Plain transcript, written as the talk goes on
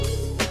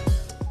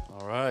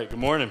right, good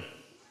morning.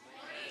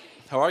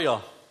 How are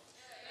y'all?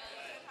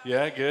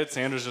 Yeah, good.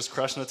 Sandra's just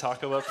crushing a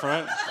taco up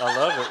front. I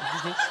love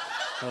it.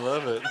 I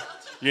love it.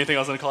 You didn't think I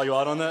was going to call you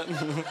out on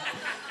that?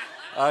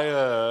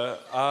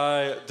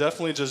 I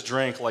definitely just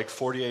drank like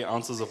 48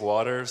 ounces of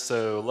water,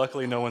 so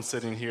luckily no one's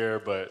sitting here,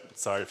 but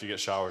sorry if you get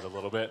showered a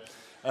little bit.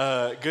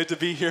 Good to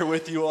be here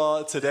with you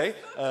all today.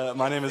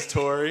 My name is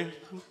Tori.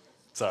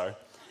 Sorry.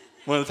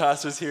 One of the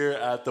pastors here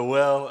at the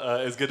Well.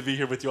 It's good to be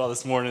here with you all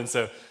this morning.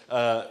 So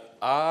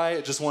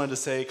I just wanted to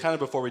say, kind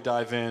of before we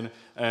dive in,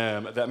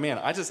 that man,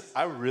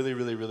 I really,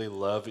 really, really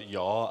love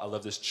y'all. I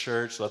love this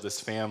church, love this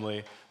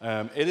family.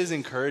 It is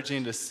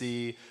encouraging to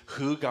see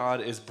who God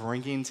is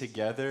bringing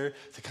together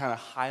to kind of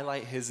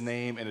highlight His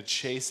name and to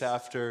chase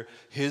after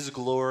His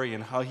glory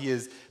and how He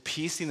is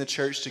piecing the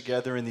church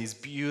together in these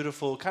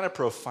beautiful, kind of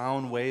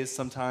profound ways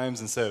sometimes.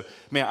 And so,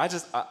 man,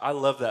 I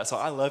love that. So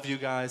I love you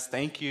guys.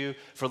 Thank you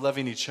for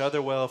loving each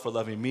other well, for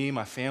loving me,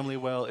 my family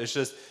well.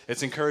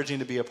 It's encouraging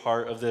to be a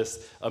part of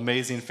this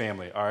amazing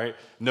family, all right?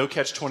 No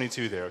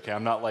catch-22 there, okay?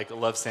 I'm not like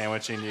love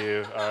sandwiching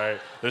you, all right?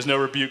 There's no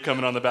rebuke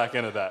coming on the back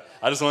end of that.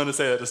 I just wanted to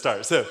say that to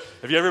start. So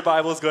if you have your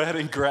Bibles, go ahead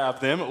and grab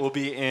them. We'll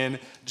be in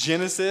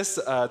Genesis,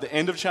 the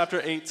end of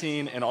chapter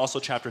 18 and also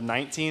chapter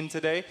 19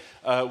 today.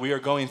 We are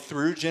going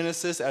through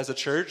Genesis as a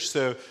church,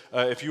 so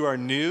if you are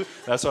new,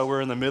 that's why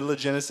we're in the middle of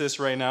Genesis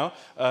right now.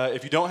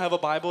 If you don't have a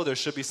Bible, there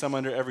should be some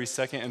under every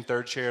second and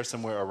third chair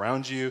somewhere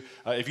around you.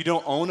 If you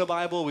don't own a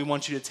Bible, we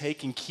want you to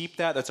take and keep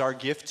that. That's our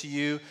gift to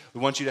you.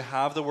 We want you to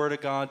have the Word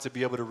of God to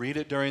be able to read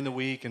it during the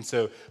week, and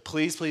so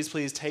please, please,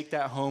 please take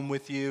that home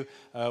with you.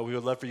 We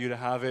would love for you to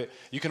have it.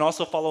 You can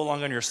also follow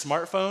along on your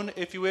smartphone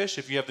if you wish.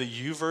 If you have the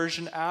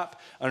YouVersion app,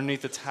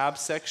 underneath the tab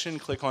section,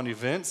 click on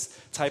Events,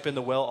 type in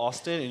the Well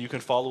Austin, and you can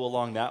follow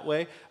along that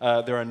way.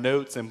 There are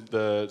notes and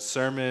the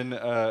sermon,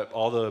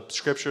 all the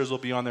scriptures will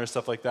be on there,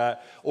 stuff like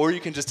that. Or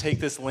you can just take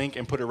this link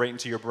and put it right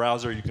into your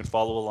browser. You can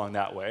follow along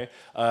that way.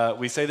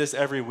 We say this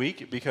every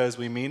week because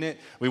we mean it.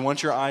 We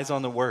want your eyes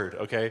on the Word,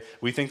 okay?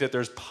 We think that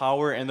there's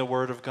power in the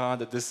Word of God,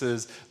 that this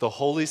is the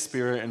Holy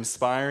Spirit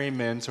inspiring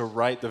men to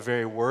write the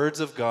very words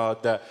of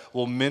God that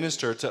will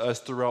minister to us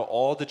throughout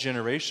all the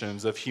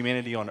generations of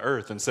humanity on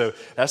earth. And so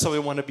that's why we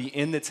want to be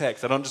in the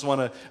text. I don't just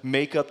want to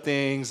make up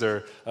things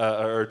or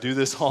do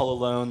this all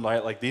alone.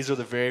 Like these are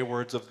the very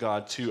words of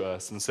God to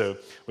us. And so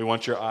we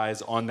want your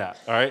eyes on that.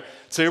 All right.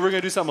 Today we're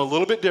going to do something a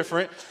little bit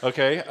different.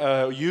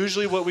 Okay.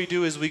 Usually what we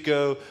do is we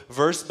go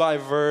verse by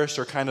verse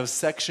or kind of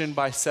section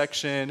by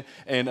section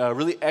and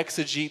really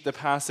exegete the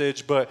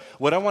passage. But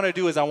what I want to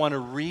do is I want to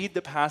read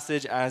the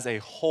passage as a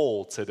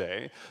whole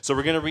today. So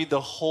we're going to read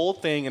the whole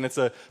thing, and it's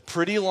a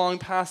pretty long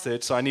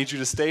passage, so I need you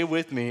to stay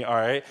with me, all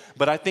right?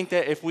 But I think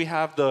that if we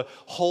have the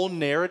whole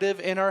narrative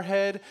in our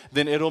head,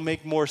 then it'll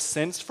make more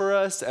sense for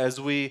us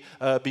as we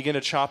begin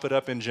to chop it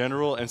up in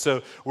general. And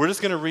so we're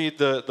just going to read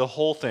the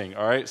whole thing,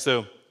 all right?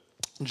 So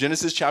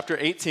Genesis chapter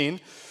 18,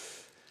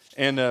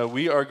 and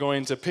we are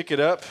going to pick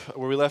it up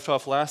where we left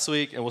off last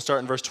week, and we'll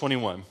start in verse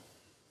 21.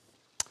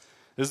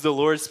 This is the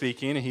Lord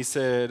speaking, and He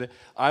said,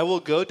 I will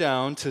go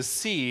down to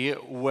see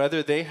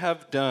whether they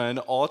have done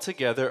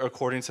altogether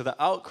according to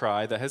the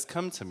outcry that has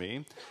come to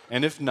me,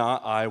 and if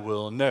not, I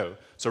will know.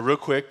 So real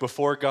quick,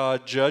 before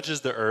God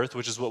judges the earth,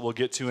 which is what we'll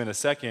get to in a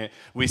second,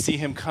 we see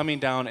Him coming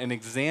down and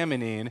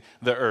examining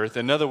the earth.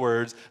 In other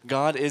words,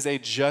 God is a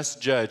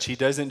just judge. He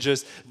doesn't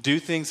just do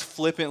things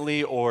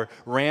flippantly or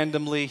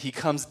randomly. He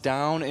comes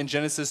down in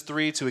Genesis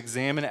 3 to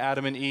examine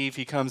Adam and Eve.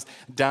 He comes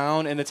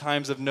down in the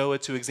times of Noah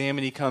to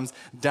examine. He comes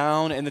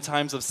down in the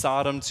times of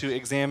Sodom to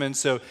examine.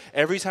 So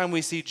every time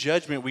we see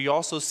judgment, we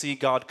also see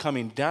God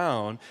coming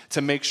down to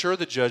make sure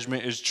the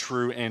judgment is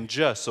true and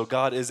just. So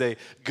God is a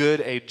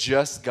good, a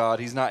just God.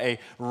 He's not a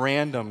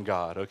random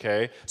God,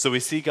 okay? So we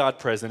see God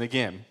present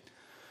again.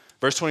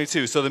 Verse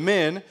 22, so the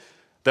men,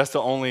 that's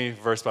the only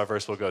verse by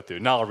verse we'll go through.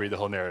 Now I'll read the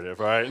whole narrative,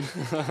 all right?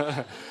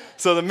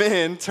 So the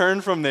men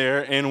turned from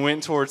there and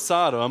went towards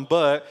Sodom,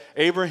 but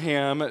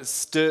Abraham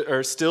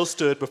still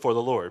stood before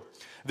the Lord.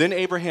 Then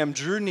Abraham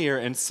drew near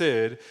and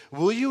said,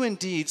 will you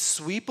indeed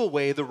sweep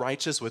away the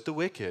righteous with the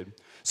wicked?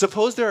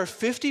 Suppose there are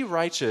 50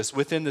 righteous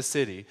within the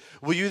city.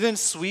 Will you then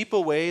sweep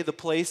away the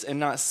place and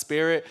not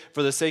spare it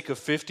for the sake of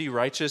 50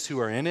 righteous who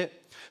are in it?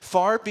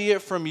 Far be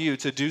it from you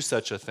to do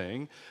such a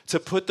thing, to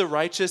put the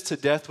righteous to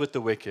death with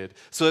the wicked,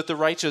 so that the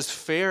righteous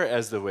fare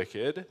as the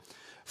wicked.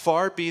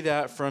 Far be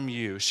that from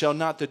you. Shall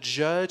not the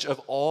judge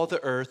of all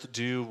the earth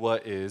do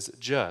what is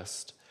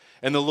just?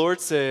 And the Lord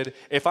said,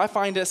 if I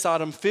find at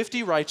Sodom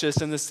 50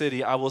 righteous in the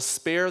city, I will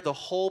spare the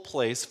whole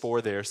place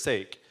for their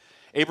sake.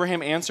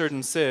 Abraham answered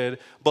and said,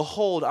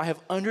 behold, I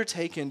have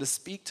undertaken to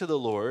speak to the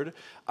Lord.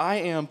 I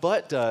am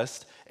but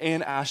dust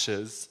and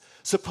ashes.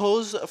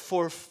 Suppose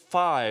for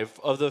 5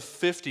 of the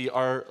 50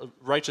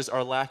 righteous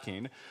are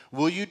lacking.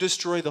 Will you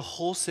destroy the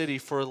whole city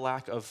for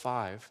lack of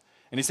 5?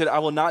 And he said, I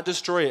will not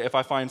destroy it if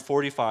I find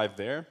 45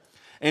 there.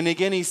 And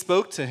again he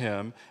spoke to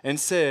him and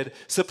said,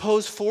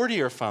 suppose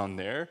 40 are found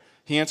there.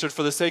 He answered,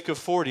 for the sake of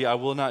 40, I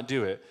will not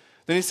do it.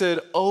 Then he said,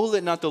 oh,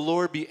 let not the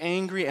Lord be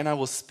angry, and I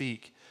will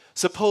speak.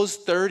 Suppose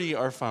 30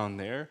 are found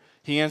there.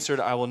 He answered,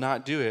 I will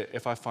not do it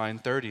if I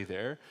find 30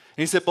 there. And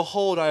he said,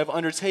 behold, I have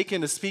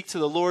undertaken to speak to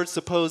the Lord.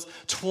 Suppose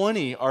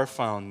 20 are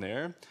found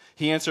there.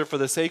 He answered, for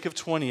the sake of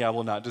 20, I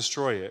will not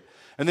destroy it.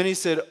 And then he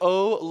said,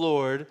 O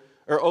Lord,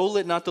 or O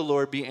let not the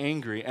Lord be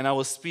angry, and I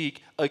will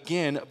speak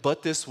again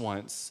but this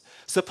once.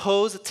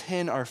 Suppose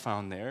 10 are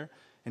found there.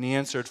 And he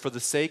answered, for the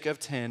sake of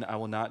 10, I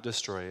will not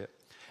destroy it.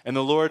 And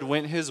the Lord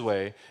went his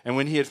way, and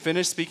when he had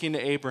finished speaking to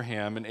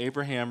Abraham, and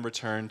Abraham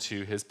returned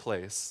to his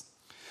place.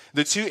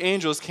 The two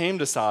angels came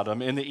to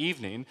Sodom in the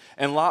evening,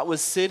 and Lot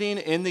was sitting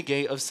in the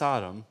gate of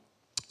Sodom.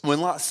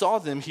 When Lot saw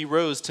them, he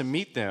rose to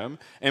meet them,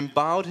 and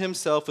bowed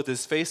himself with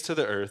his face to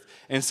the earth,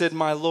 and said,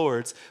 my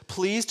lords,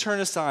 please turn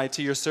aside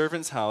to your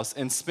servant's house,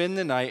 and spend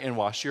the night and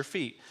wash your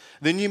feet.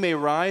 Then you may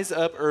rise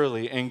up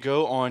early and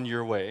go on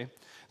your way.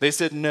 They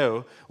said,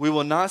 no, we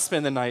will not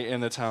spend the night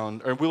in the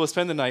town, or we will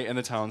spend the night in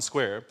the town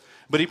square.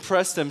 But he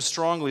pressed them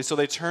strongly, so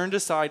they turned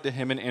aside to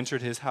him and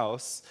entered his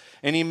house.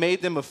 And he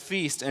made them a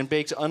feast and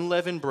baked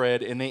unleavened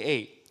bread, and they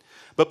ate.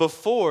 But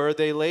before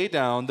they lay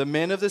down, the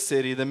men of the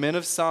city, the men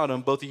of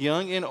Sodom, both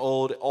young and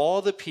old,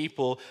 all the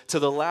people to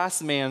the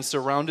last man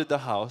surrounded the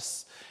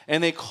house.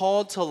 And they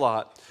called to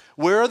Lot,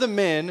 where are the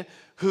men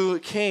who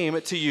came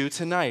to you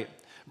tonight?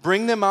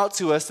 Bring them out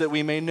to us that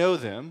we may know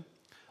them.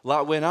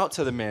 Lot went out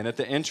to the men at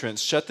the entrance,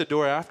 shut the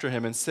door after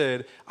him, and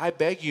said, I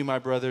beg you, my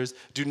brothers,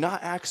 do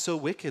not act so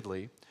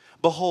wickedly.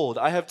 Behold,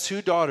 I have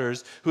 2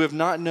 daughters who have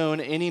not known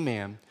any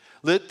man.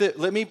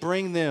 Let me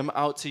bring them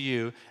out to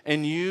you,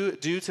 and you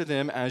do to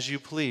them as you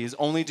please.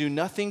 Only do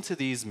nothing to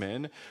these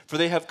men, for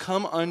they have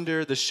come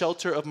under the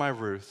shelter of my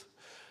roof.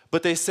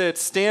 But they said,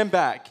 stand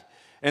back.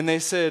 And they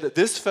said,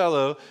 this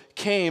fellow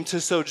came to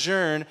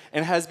sojourn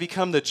and has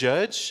become the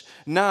judge.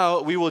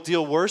 Now we will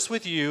deal worse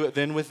with you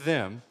than with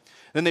them.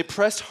 Then they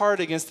pressed hard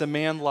against the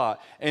man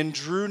Lot and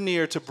drew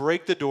near to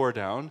break the door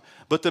down.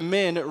 But the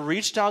men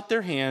reached out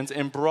their hands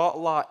and brought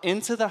Lot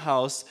into the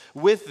house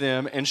with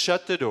them and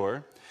shut the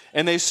door.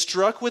 And they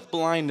struck with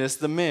blindness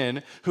the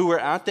men who were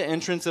at the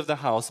entrance of the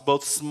house,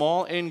 both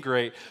small and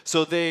great,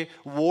 so they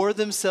wore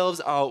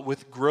themselves out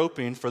with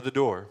groping for the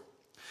door.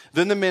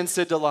 Then the men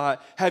said to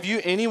Lot, have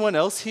you anyone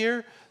else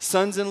here?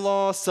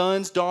 Sons-in-law,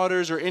 sons,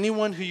 daughters, or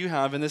anyone who you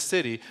have in the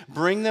city?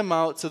 Bring them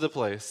out to the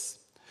place.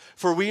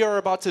 For we are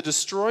about to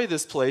destroy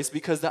this place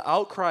because the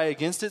outcry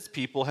against its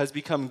people has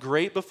become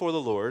great before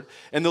the Lord,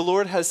 and the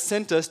Lord has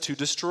sent us to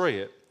destroy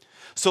it.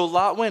 So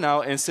Lot went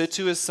out and said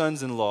to his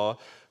sons-in-law,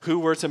 who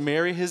were to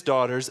marry his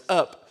daughters,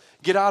 up,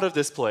 get out of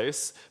this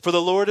place, for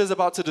the Lord is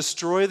about to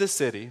destroy the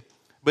city.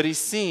 But he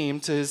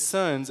seemed to his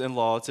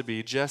sons-in-law to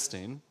be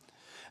jesting.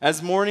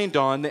 As morning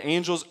dawned, the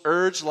angels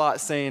urged Lot,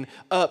 saying,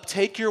 up,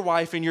 take your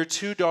wife and your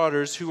 2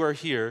 daughters who are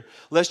here,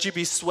 lest you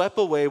be swept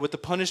away with the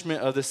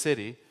punishment of the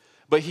city.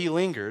 But he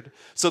lingered.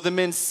 So the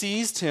men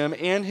seized him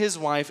and his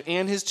wife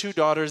and his 2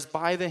 daughters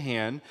by the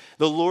hand,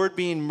 the Lord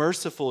being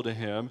merciful to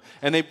him,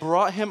 and they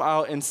brought him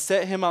out and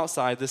set him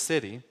outside the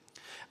city.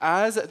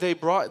 As they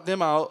brought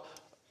them out,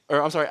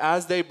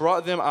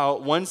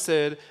 one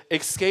said,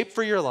 escape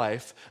for your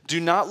life. Do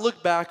not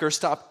look back or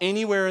stop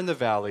anywhere in the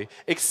valley.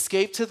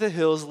 Escape to the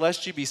hills,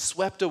 lest you be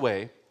swept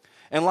away.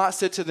 And Lot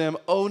said to them,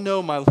 oh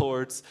no, my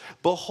lords,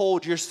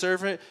 behold, your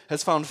servant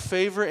has found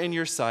favor in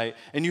your sight,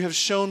 and you have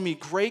shown me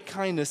great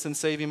kindness in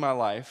saving my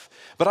life.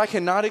 But I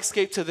cannot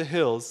escape to the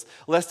hills,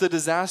 lest the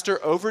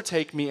disaster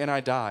overtake me and I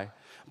die.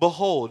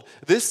 Behold,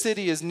 this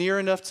city is near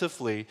enough to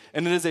flee,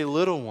 and it is a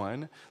little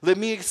one. Let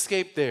me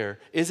escape there.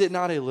 Is it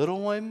not a little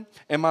one?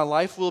 And my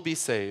life will be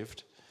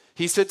saved.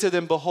 He said to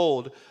them,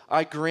 behold,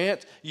 I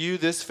grant you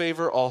this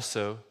favor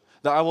also,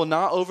 that I will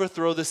not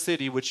overthrow the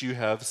city which you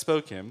have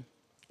spoken.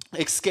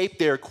 Escape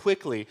there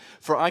quickly,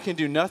 for I can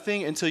do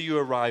nothing until you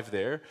arrive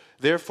there.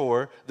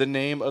 Therefore, the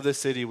name of the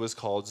city was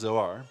called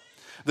Zoar.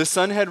 The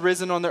sun had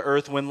risen on the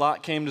earth when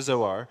Lot came to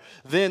Zoar.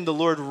 Then the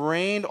Lord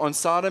rained on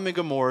Sodom and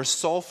Gomorrah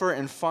sulfur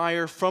and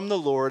fire from the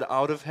Lord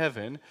out of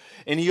heaven,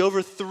 and he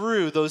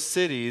overthrew those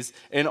cities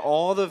and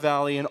all the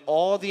valley and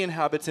all the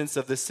inhabitants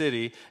of the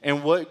city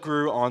and what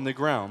grew on the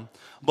ground.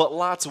 But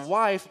Lot's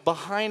wife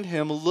behind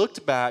him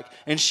looked back,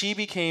 and she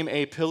became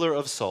a pillar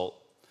of salt.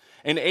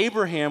 And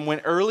Abraham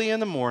went early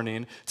in the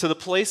morning to the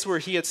place where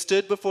he had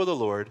stood before the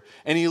Lord,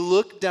 and he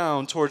looked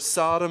down toward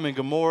Sodom and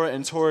Gomorrah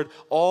and toward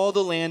all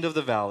the land of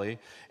the valley.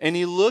 And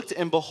he looked,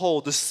 and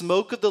behold, the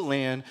smoke of the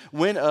land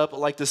went up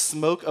like the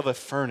smoke of a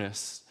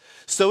furnace.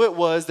 So it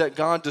was that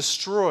God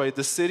destroyed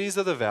the cities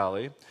of the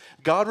valley.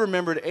 God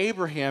remembered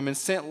Abraham and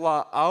sent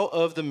Lot out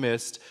of the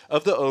midst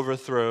of the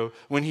overthrow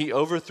when he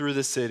overthrew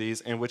the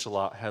cities in which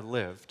Lot had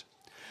lived.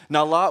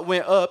 Now Lot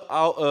went up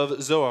out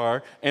of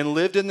Zoar and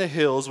lived in the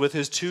hills with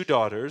his 2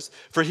 daughters,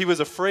 for he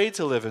was afraid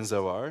to live in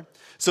Zoar.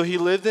 So he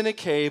lived in a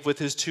cave with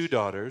his 2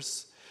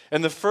 daughters.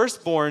 And the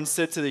firstborn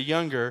said to the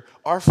younger,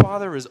 our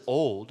father is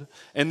old,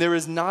 and there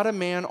is not a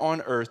man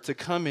on earth to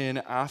come in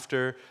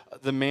after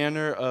the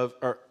manner of,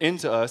 or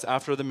into us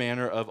after the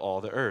manner of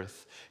all the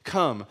earth.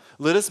 Come,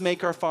 let us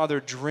make our father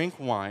drink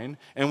wine,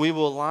 and we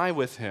will lie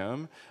with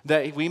him,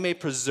 that we may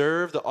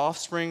preserve the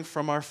offspring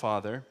from our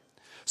father.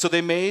 So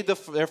they made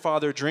their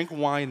father drink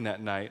wine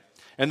that night,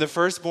 and the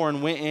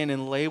firstborn went in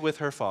and lay with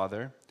her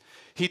father.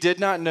 He did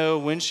not know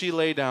when she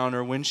lay down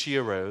or when she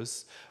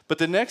arose. But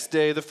the next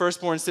day the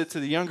firstborn said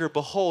to the younger,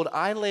 Behold,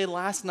 I lay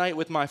last night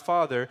with my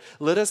father.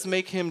 Let us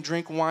make him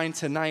drink wine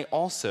tonight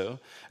also.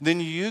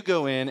 Then you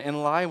go in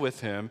and lie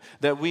with him,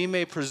 that we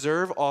may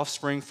preserve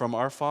offspring from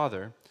our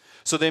father.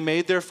 So they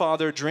made their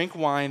father drink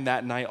wine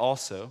that night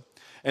also.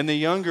 And the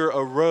younger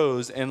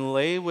arose and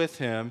lay with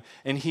him,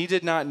 and he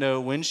did not know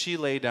when she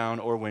lay down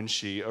or when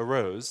she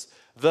arose.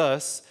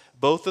 Thus,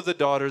 both of the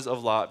daughters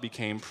of Lot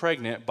became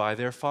pregnant by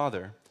their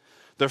father.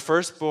 The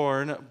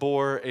firstborn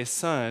bore a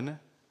son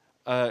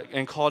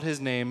and called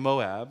his name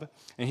Moab,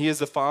 and he is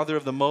the father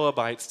of the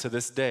Moabites to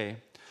this day.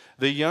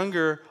 The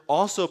younger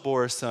also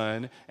bore a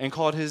son and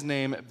called his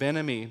name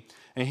Ben-Ammi,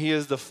 and he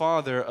is the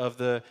father of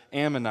the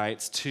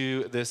Ammonites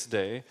to this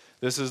day.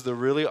 This is the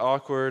really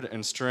awkward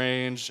and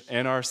strange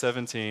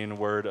NR17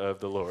 word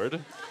of the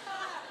Lord.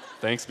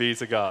 Thanks be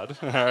to God,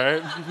 all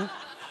right?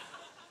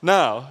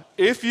 Now,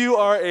 if you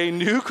are a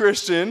new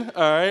Christian,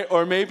 all right,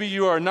 or maybe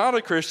you are not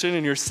a Christian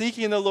and you're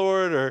seeking the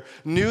Lord or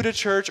new to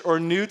church or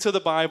new to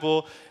the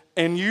Bible,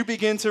 and you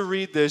begin to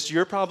read this,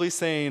 you're probably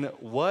saying,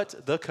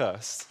 what the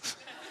cuss?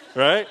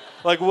 Right?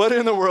 Like, what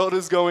in the world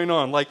is going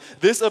on? Like,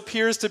 this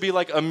appears to be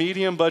like a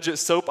medium budget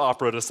soap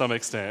opera to some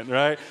extent,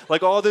 right?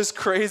 Like, all this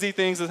crazy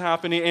things is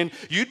happening, and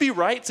you'd be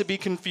right to be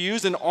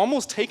confused and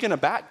almost taken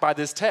aback by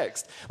this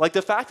text. Like,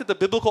 the fact that the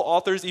biblical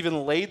authors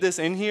even laid this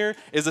in here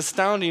is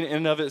astounding in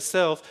and of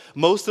itself,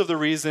 most of the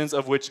reasons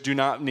of which do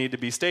not need to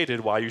be stated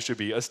why you should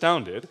be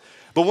astounded.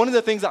 But one of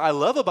the things that I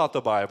love about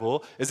the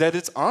Bible is that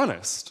it's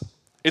honest.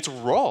 It's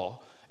raw.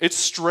 It's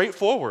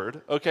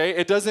straightforward, okay?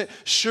 It doesn't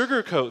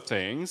sugarcoat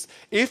things.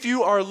 If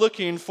you are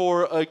looking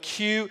for a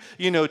cute,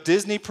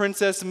 Disney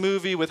princess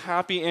movie with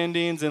happy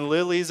endings and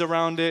lilies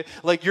around it,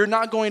 like, you're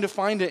not going to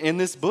find it in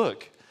this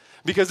book.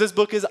 Because this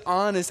book is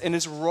honest and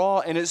it's raw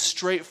and it's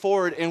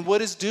straightforward. And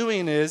what it's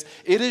doing is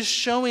it is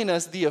showing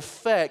us the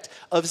effect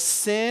of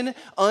sin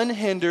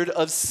unhindered,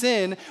 of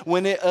sin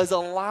when it is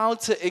allowed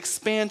to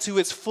expand to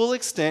its full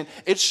extent.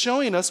 It's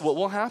showing us what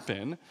will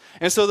happen.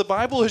 And so the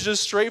Bible is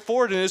just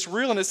straightforward and it's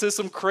real, and it says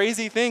some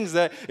crazy things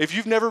that if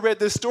you've never read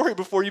this story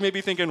before, you may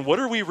be thinking, what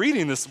are we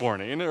reading this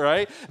morning,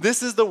 right?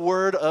 This is the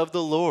word of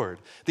the Lord,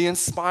 the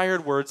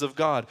inspired words of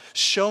God,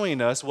 showing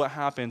us what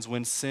happens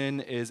when sin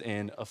is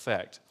in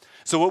effect.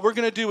 So what we're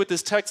going to do with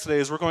this text today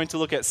is we're going to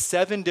look at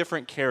 7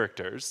 different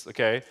characters,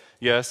 okay?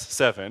 Yes,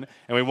 7.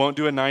 And we won't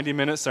do a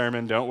 90-minute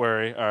sermon, don't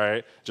worry, all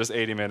right? Just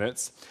 80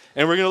 minutes.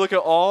 And we're going to look at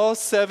all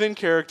 7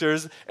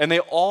 characters, and they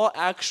all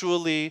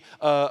actually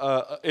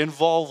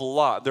involve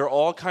Lot. They're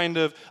all kind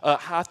of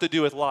have to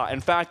do with Lot.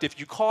 In fact, if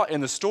you caught in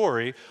the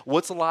story,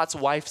 what's Lot's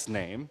wife's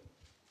name?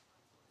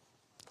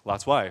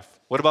 Lot's wife.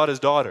 What about his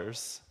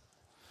daughters?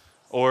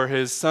 Or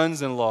his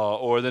sons-in-law,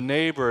 or the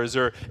neighbors,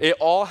 or it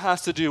all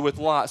has to do with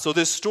Lot. So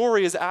this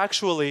story is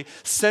actually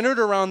centered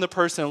around the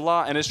person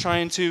Lot, and is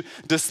trying to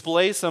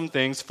display some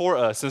things for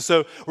us. And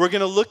so we're going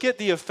to look at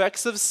the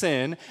effects of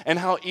sin and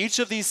how each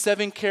of these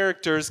 7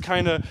 characters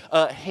kind of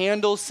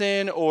handle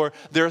sin, or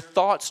their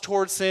thoughts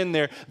towards sin,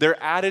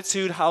 their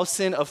attitude, how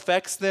sin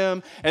affects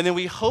them. And then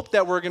we hope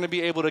that we're going to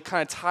be able to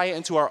kind of tie it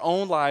into our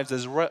own lives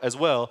as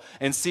well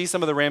and see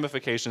some of the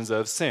ramifications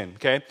of sin,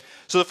 okay?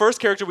 So the first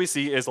character we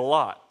see is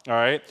Lot. All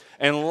right?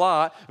 And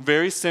Lot,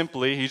 very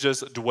simply, he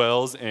just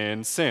dwells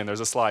in sin. There's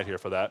a slide here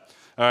for that.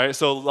 All right?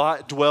 So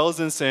Lot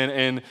dwells in sin,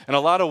 and in a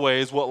lot of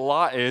ways, what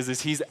Lot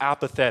is he's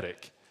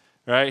apathetic.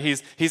 Right?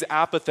 He's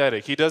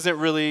apathetic. He doesn't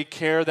really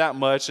care that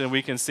much, and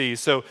we can see.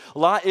 So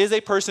Lot is a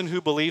person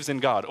who believes in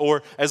God,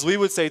 or as we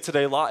would say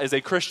today, Lot is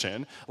a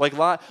Christian. Like,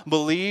 Lot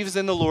believes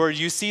in the Lord.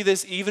 You see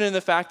this even in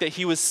the fact that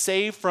he was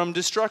saved from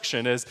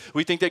destruction, as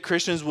we think that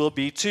Christians will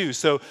be too.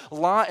 So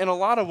Lot, in a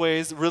lot of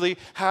ways, really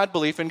had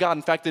belief in God.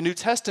 In fact, the New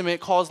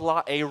Testament calls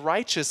Lot a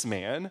righteous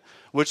man,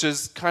 which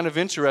is kind of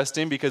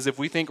interesting, because if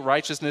we think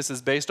righteousness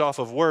is based off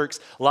of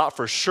works, Lot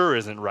for sure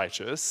isn't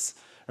righteous.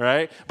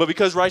 Right? But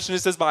because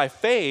righteousness is by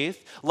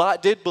faith,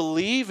 Lot did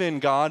believe in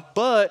God,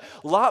 but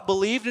Lot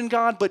believed in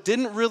God but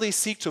didn't really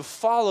seek to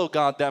follow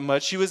God that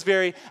much. He was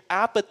very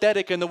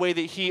apathetic in the way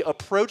that he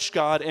approached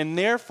God, and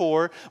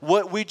therefore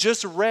what we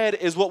just read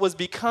is what was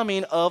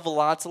becoming of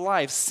Lot's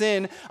life.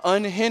 Sin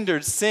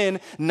unhindered, sin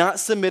not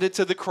submitted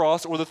to the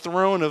cross or the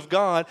throne of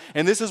God,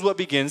 and this is what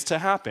begins to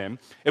happen.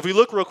 If we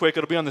look real quick,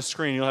 it'll be on the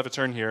screen, you'll have to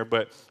turn here,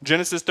 but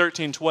Genesis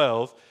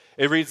 13:12,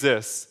 it reads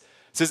this.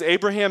 It says,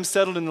 Abraham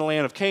settled in the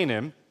land of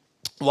Canaan,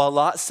 while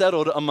Lot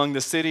settled among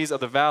the cities of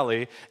the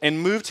valley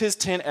and moved his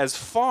tent as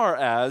far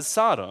as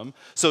Sodom.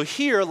 So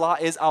here,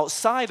 Lot is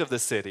outside of the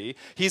city.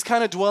 He's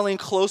kind of dwelling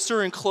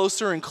closer and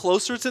closer and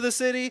closer to the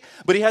city,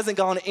 but he hasn't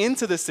gone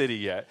into the city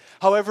yet.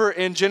 However,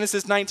 in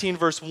Genesis 19,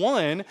 verse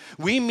 1,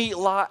 we meet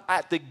Lot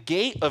at the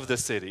gate of the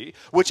city,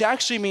 which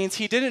actually means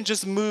he didn't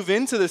just move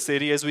into the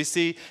city. As we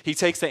see, he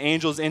takes the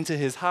angels into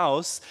his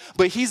house,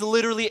 but he's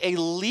literally a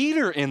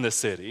leader in the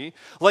city.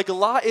 Like,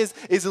 Lot is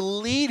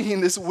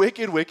leading this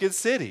wicked, wicked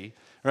city.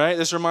 right?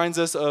 This reminds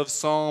us of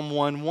Psalm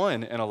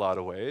 1:1 in a lot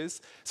of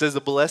ways. It says,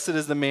 "Blessed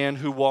is the man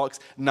who walks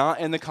not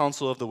in the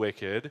counsel of the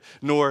wicked,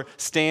 nor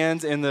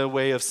stands in the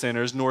way of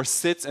sinners, nor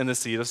sits in the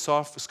seat of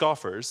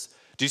scoffers."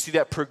 Do you see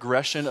that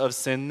progression of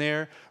sin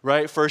there,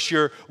 right? First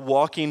you're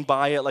walking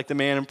by it like the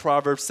man in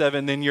Proverbs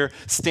 7, then you're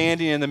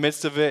standing in the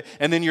midst of it,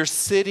 and then you're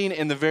sitting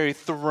in the very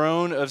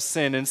throne of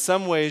sin. In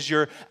some ways,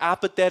 you're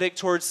apathetic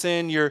towards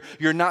sin, you're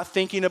not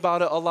thinking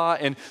about it a lot,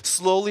 and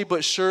slowly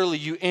but surely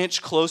you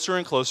inch closer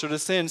and closer to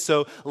sin.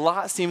 So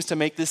Lot seems to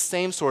make this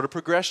same sort of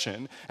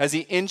progression as he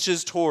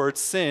inches towards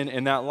sin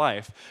in that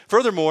life.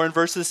 Furthermore, in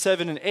verses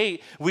 7 and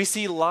 8, we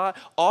see Lot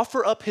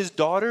offer up his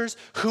daughters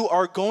who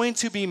are going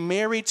to be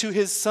married to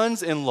his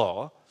sons-in-law,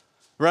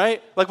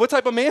 right? Like, what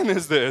type of man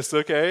is this,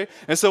 okay?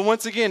 And so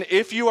once again,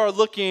 if you are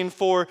looking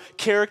for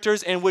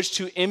characters in which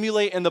to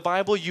emulate in the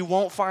Bible, you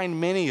won't find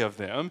many of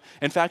them.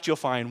 In fact, you'll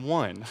find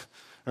one,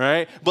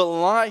 right? But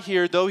Lot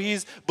here, though he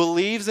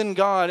believes in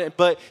God,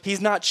 but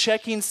he's not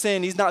checking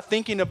sin, he's not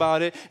thinking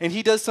about it, and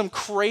he does some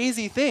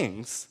crazy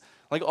things,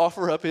 like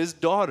offer up his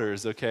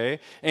daughters, okay?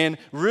 And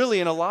really,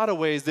 in a lot of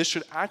ways, this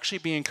should actually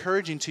be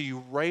encouraging to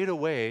you right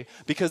away,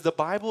 because the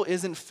Bible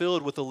isn't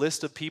filled with a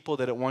list of people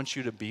that it wants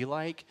you to be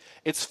like.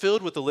 It's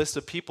filled with a list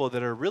of people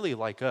that are really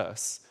like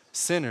us,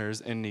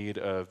 sinners in need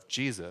of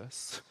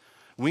Jesus.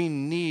 We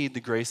need the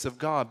grace of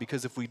God,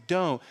 because if we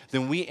don't,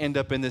 then we end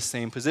up in the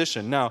same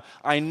position. Now,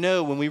 I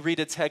know when we read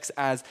a text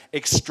as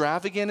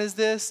extravagant as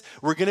this,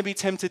 we're going to be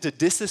tempted to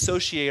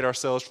disassociate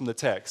ourselves from the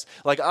text.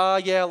 Like,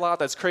 yeah, Lot,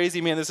 that's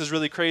crazy, man, this is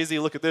really crazy.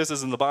 Look at this, this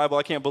is in the Bible,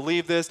 I can't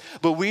believe this.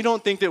 But we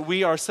don't think that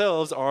we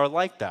ourselves are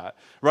like that,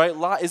 right?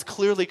 Lot is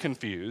clearly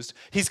confused.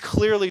 He's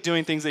clearly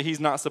doing things that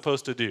he's not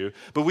supposed to do.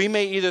 But we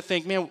may either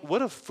think, man,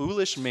 what a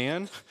foolish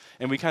man,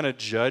 and we kind of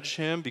judge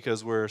him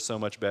because we're so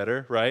much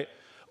better, right?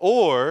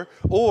 Or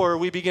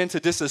we begin to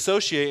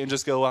disassociate and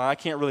just go, well, I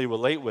can't really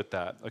relate with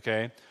that,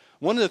 okay?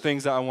 One of the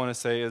things that I want to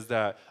say is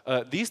that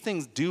these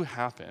things do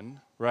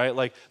happen, right?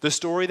 Like, the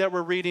story that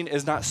we're reading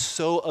is not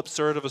so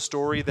absurd of a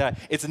story that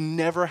it's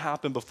never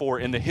happened before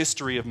in the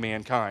history of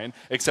mankind,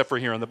 except for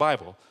here in the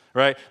Bible,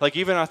 right? Like,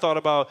 even I thought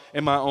about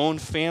in my own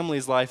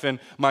family's life, and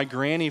my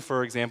granny,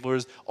 for example,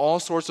 there's all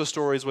sorts of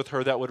stories with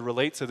her that would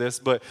relate to this,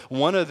 but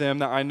one of them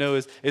that I know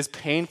is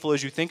painful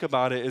as you think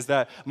about it is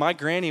that my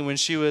granny, when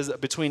she was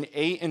between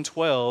 8 and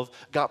 12,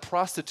 got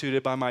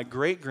prostituted by my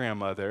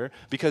great-grandmother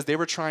because they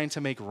were trying to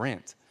make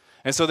rent.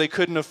 And so they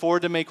couldn't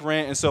afford to make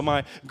rent, and so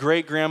my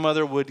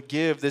great-grandmother would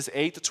give this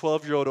 8 to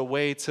 12-year-old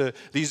away to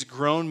these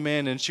grown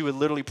men, and she would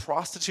literally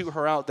prostitute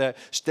her out that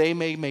they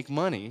may make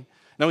money.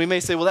 Now, we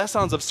may say, well, that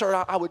sounds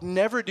absurd. I would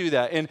never do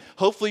that. And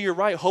hopefully you're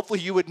right. Hopefully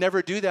you would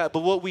never do that. But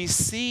what we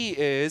see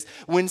is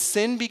when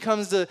sin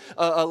becomes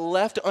a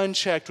left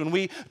unchecked, when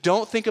we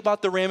don't think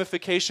about the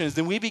ramifications,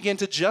 then we begin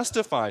to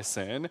justify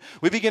sin.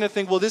 We begin to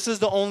think, well, this is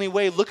the only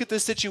way. Look at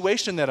this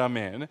situation that I'm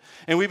in.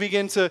 And we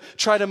begin to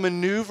try to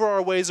maneuver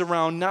our ways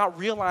around, not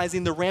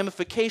realizing the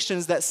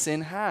ramifications that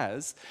sin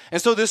has.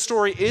 And so this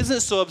story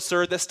isn't so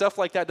absurd that stuff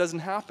like that doesn't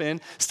happen.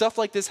 Stuff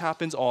like this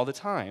happens all the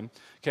time,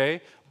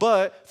 okay?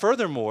 But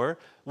furthermore,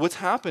 what's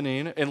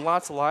happening in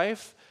Lot's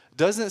life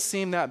doesn't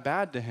seem that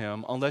bad to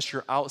him unless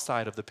you're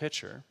outside of the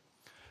picture.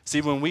 See,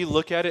 when we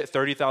look at it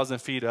 30,000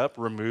 feet up,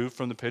 removed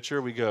from the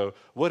picture, we go,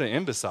 what an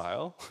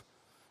imbecile,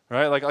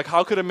 right? Like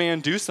how could a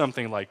man do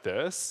something like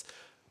this?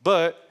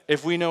 But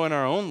if we know in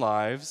our own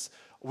lives,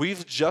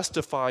 we've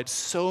justified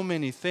so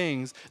many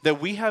things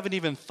that we haven't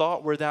even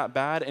thought were that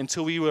bad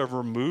until we were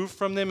removed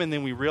from them, and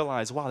then we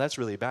realize, wow, that's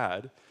really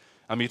bad.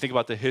 I mean, you think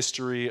about the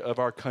history of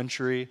our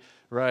country,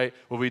 right?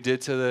 What we did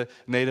to the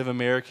Native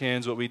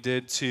Americans, what we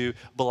did to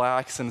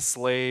blacks and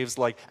slaves.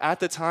 Like, at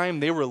the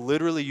time, they were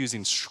literally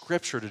using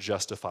scripture to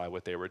justify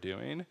what they were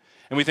doing.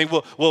 And we think,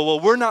 well,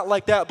 we're not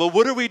like that, but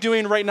what are we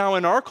doing right now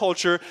in our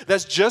culture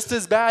that's just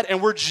as bad,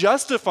 and we're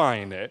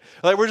justifying it?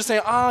 Like, we're just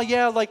saying,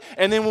 yeah, like,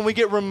 and then when we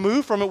get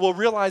removed from it, we'll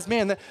realize,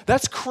 man,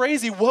 that's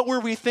crazy. What were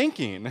we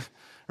thinking?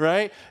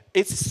 Right?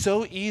 It's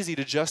so easy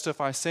to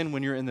justify sin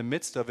when you're in the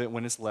midst of it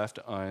when it's left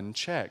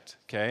unchecked,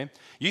 okay?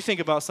 You think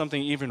about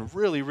something even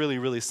really, really,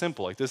 really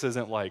simple. Like, this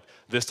isn't like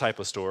this type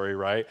of story,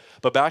 right?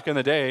 But back in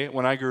the day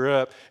when I grew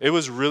up, it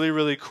was really,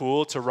 really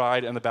cool to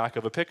ride in the back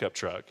of a pickup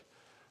truck,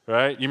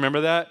 right? You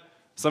remember that?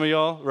 Some of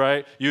y'all,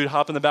 right? You'd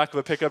hop in the back of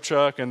a pickup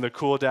truck and the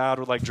cool dad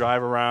would like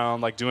drive around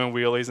like doing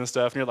wheelies and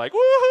stuff, and you're like,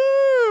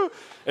 woohoo!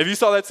 If you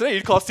saw that today,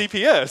 you'd call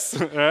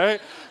CPS,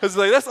 right? It's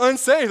like, that's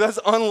unsafe, that's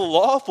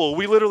unlawful.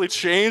 We literally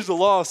changed the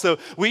law. So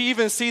we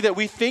even see that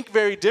we think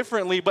very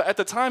differently, but at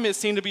the time it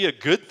seemed to be a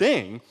good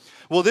thing.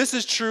 Well, this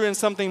is true in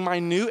something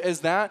minute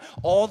as that,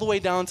 all the way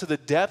down to the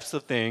depths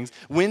of things.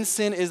 When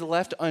sin is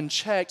left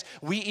unchecked,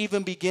 we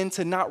even begin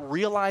to not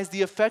realize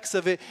the effects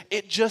of it.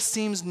 It just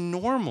seems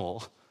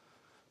normal.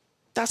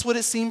 That's what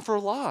it seemed for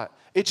Lot.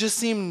 It just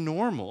seemed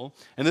normal.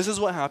 And this is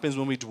what happens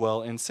when we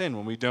dwell in sin,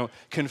 when we don't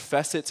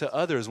confess it to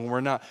others, when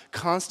we're not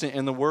constant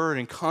in the word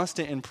and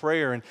constant in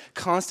prayer and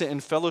constant in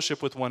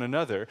fellowship with one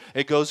another.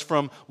 It goes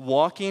from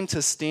walking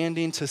to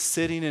standing to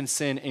sitting in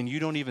sin, and you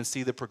don't even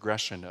see the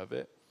progression of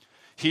it.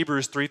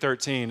 Hebrews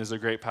 3:13 is a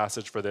great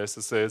passage for this.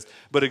 It says,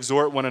 "But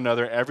exhort one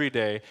another every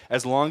day,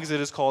 as long as it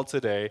is called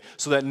today,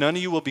 so that none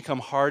of you will become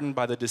hardened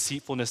by the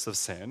deceitfulness of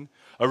sin."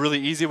 A really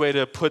easy way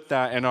to put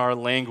that in our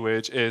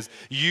language is,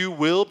 you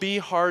will be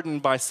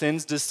hardened by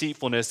sin's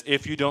deceitfulness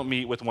if you don't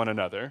meet with one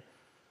another.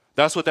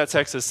 That's what that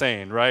text is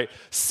saying, right?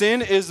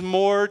 Sin is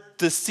more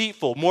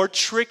deceitful, more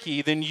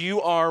tricky than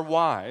you are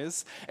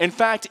wise. In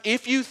fact,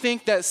 if you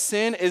think that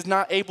sin is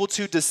not able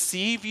to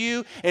deceive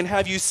you and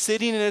have you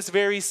sitting in its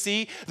very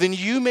seat, then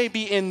you may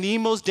be in the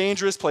most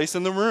dangerous place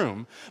in the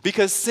room,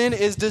 because sin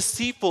is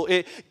deceitful.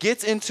 It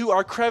gets into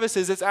our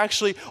crevices. It's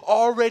actually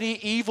already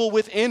evil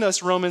within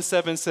us, Romans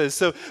 7 says.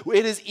 So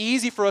it is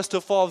easy for us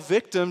to fall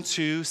victim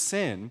to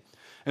sin.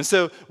 And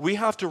so we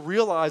have to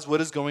realize what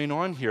is going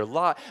on here.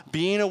 Lot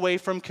being away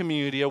from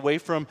community, away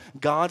from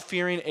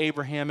God-fearing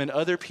Abraham and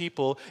other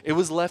people, it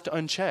was left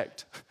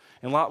unchecked.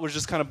 And Lot was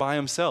just kind of by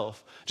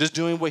himself, just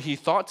doing what he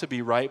thought to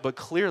be right, but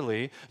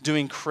clearly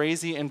doing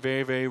crazy and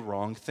very, very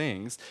wrong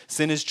things.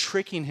 Sin is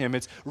tricking him,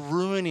 it's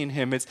ruining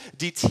him, it's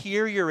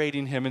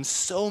deteriorating him in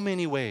so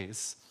many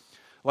ways.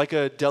 Like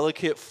a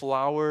delicate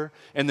flower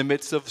in the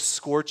midst of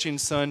scorching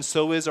sun,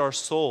 so is our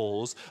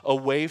souls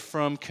away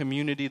from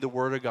community, the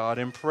Word of God,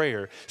 and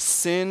prayer.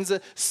 Sin's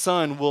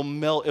sun will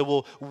melt. It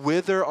will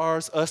wither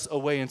us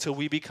away until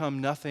we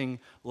become nothing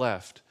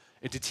left.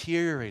 It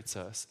deteriorates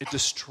us. It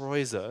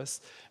destroys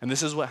us. And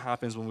this is what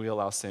happens when we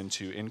allow sin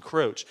to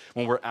encroach.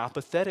 When we're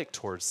apathetic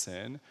towards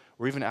sin,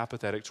 or even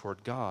apathetic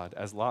toward God,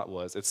 as Lot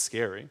was. It's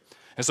scary.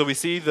 And so we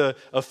see the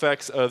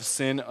effects of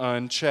sin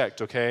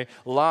unchecked, okay?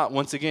 Lot,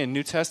 once again,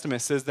 New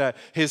Testament says that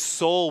his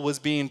soul was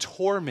being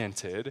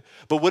tormented.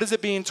 But what is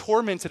it being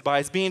tormented by?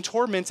 It's being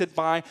tormented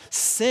by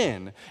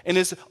sin. And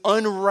it's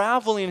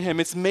unraveling him.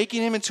 It's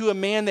making him into a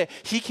man that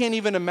he can't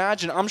even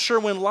imagine. I'm sure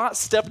when Lot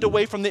stepped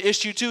away from the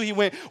issue too, he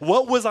went,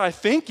 what was I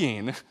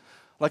thinking?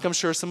 Like I'm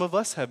sure some of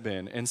us have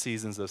been in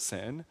seasons of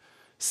sin.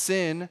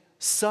 Sin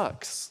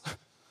sucks.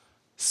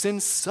 Sin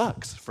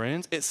sucks,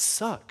 friends. It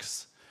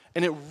sucks.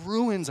 And it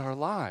ruins our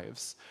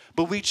lives.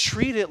 But we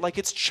treat it like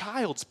it's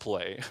child's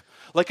play.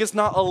 Like it's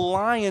not a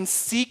lion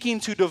seeking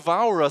to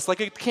devour us.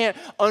 Like it can't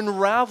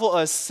unravel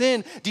us.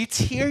 Sin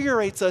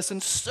deteriorates us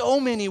in so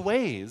many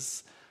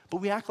ways.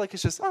 But we act like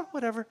it's just,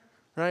 whatever,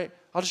 right?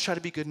 I'll just try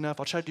to be good enough.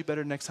 I'll try to do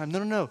better next time.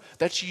 No.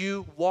 That's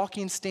you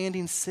walking,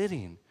 standing,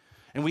 sitting.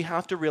 And we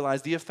have to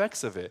realize the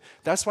effects of it.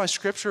 That's why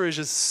Scripture is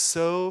just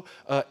so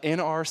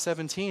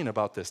NR17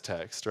 about this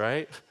text,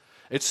 right?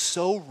 It's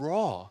so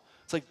raw.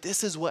 It's like,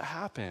 this is what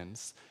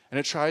happens. And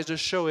it tries to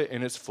show it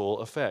in its full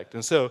effect.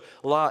 And so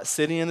Lot,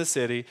 sitting in the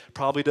city,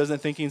 probably doesn't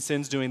think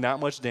sin's doing that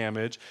much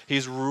damage.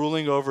 He's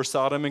ruling over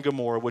Sodom and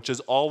Gomorrah, which is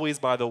always,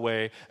 by the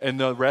way, in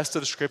the rest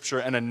of the Scripture,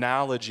 an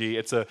analogy.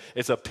 It's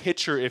a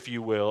picture, if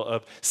you will,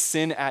 of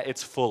sin at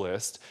its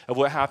fullest, of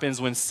what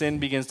happens when sin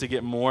begins to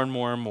get more and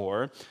more and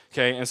more.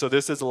 Okay, and so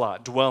this is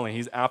Lot, dwelling.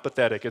 He's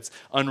apathetic. It's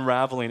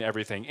unraveling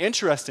everything.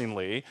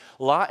 Interestingly,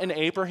 Lot and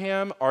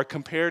Abraham are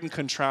compared and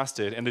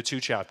contrasted in the two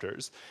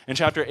chapters. In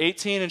chapter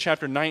 18 and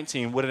chapter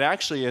 19, what it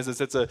actually is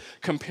it's a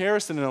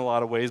comparison in a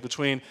lot of ways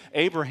between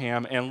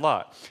Abraham and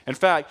Lot. In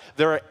fact,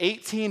 there are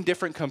 18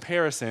 different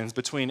comparisons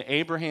between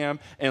Abraham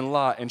and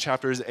Lot in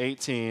chapters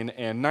 18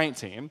 and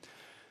 19.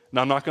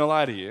 Now, I'm not going to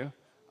lie to you.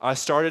 I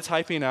started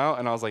typing out,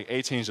 and I was like,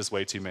 18 is just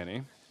way too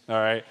many. All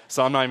right,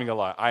 so I'm not even gonna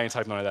lie. I ain't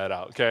typed none of that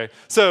out, okay?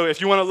 So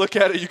if you wanna look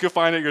at it, you can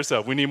find it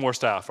yourself. We need more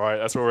staff, all right?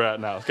 That's where we're at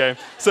now, okay?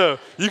 So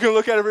you can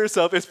look at it for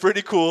yourself. It's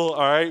pretty cool,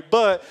 all right?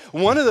 But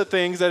one of the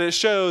things that it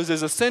shows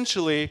is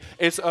essentially,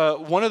 it's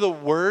one of the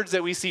words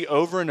that we see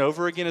over and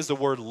over again is the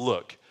word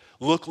look.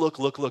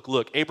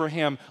 Look.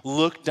 Abraham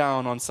looked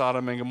down on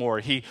Sodom and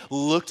Gomorrah. He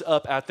looked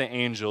up at the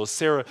angels.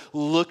 Sarah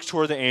looked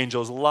toward the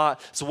angels.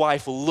 Lot's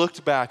wife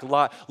looked back.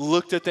 Lot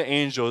looked at the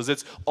angels.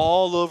 It's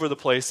all over the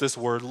place, this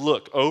word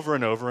look, over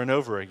and over and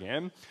over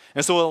again.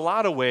 And so in a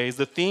lot of ways,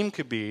 the theme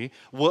could be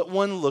what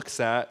one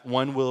looks at,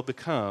 one will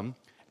become,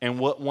 and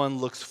what one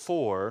looks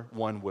for,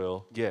 one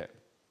will get.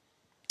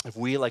 If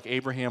we, like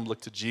Abraham,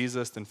 look to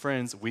Jesus, then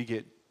friends, we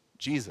get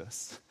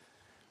Jesus.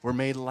 We're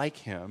made like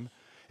him.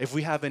 If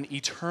we have an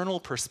eternal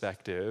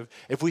perspective,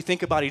 if we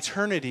think about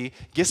eternity,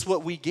 guess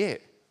what we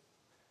get?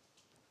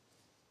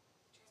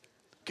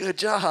 Good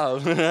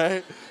job,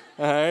 right?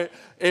 All right.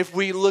 If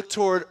we look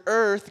toward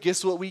earth,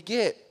 guess what we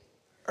get?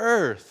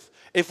 Earth.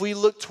 If we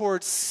look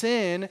towards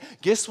sin,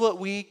 guess what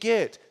we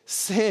get?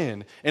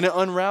 Sin. And it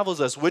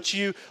unravels us. What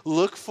you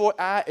look for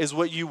at is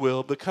what you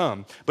will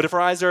become. But if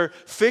our eyes are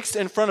fixed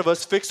in front of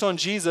us, fixed on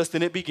Jesus,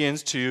 then it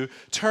begins to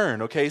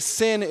turn, okay?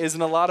 Sin is in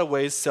a lot of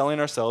ways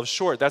selling ourselves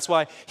short. That's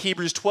why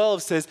Hebrews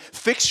 12 says,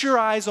 fix your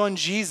eyes on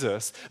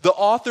Jesus, the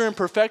author and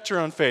perfecter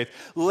on faith.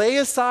 Lay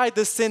aside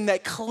the sin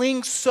that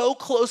clings so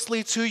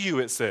closely to you,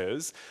 it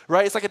says,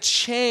 right? It's like a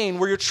chain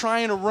where you're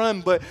trying to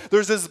run, but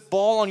there's this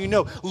ball on you.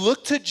 No,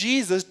 look to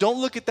Jesus. Don't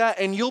look at that,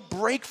 and you'll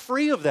break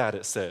free of that,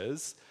 it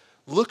says.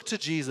 Look to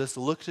Jesus,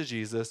 look to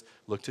Jesus,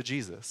 look to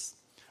Jesus.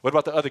 What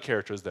about the other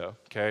characters, though?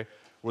 Okay,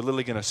 we're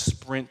literally going to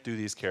sprint through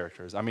these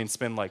characters. I mean,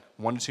 spend like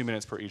 1 to 2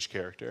 minutes per each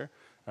character.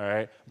 all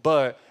right?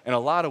 But in a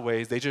lot of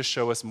ways, they just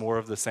show us more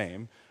of the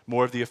same,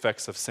 more of the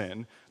effects of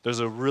sin. There's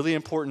a really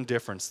important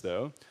difference,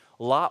 though.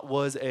 Lot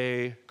was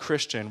a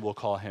Christian, we'll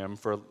call him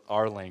for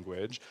our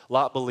language.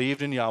 Lot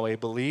believed in Yahweh,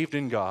 believed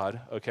in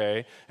God,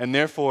 okay? And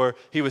therefore,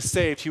 he was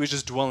saved. He was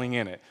just dwelling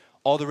in it.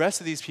 All the rest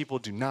of these people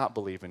do not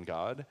believe in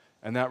God,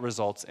 and that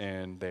results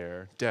in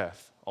their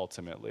death,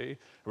 ultimately. It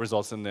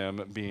results in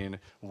them being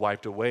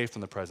wiped away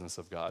from the presence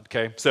of God,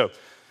 okay? So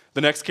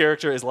the next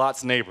character is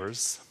Lot's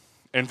neighbors.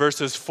 In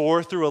verses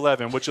 4 through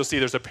 11, which you'll see,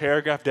 there's a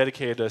paragraph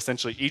dedicated to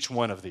essentially each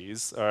one of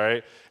these, all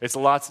right? It's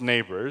Lot's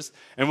neighbors.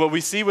 And what we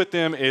see with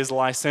them is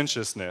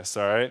licentiousness,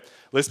 all right?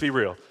 Let's be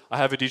real. I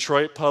have a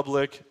Detroit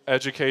public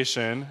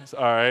education,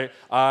 all right?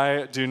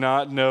 I do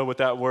not know what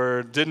that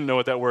word, didn't know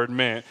what that word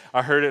meant.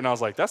 I heard it and I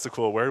was like, that's a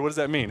cool word. What does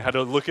that mean? Had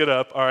to look it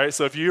up, all right?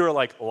 So if you are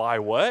like, lie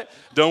what?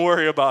 Don't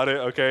worry about it,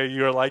 okay?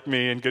 You are like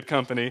me in good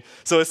company.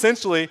 So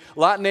essentially,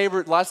 Lot's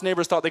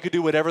neighbors thought they could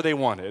do whatever they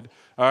wanted,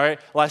 all right?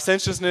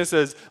 Licentiousness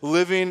is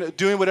living,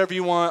 doing whatever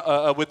you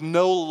want with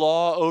no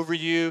law over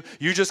you.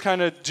 You just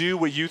kind of do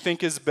what you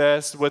think is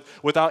best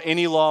without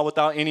any law,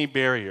 without any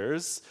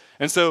barriers.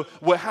 And so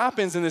what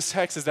happens in this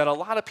text is that a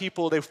lot of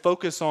people, they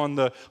focus on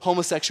the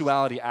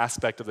homosexuality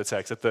aspect of the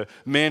text, that the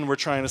men were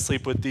trying to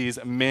sleep with these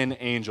men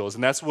angels.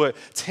 And that's what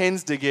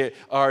tends to get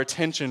our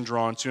attention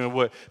drawn to and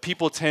what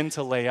people tend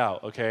to lay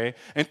out, okay?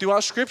 And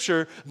throughout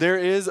Scripture, there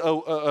is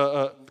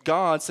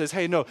God says,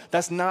 hey, no,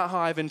 that's not how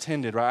I've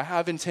intended, right? I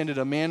have intended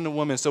a man and a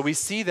woman. So we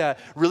see that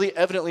really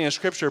evidently in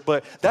Scripture,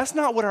 but that's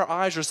not what our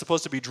eyes are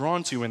supposed to be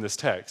drawn to in this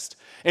text.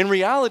 In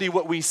reality,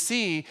 what we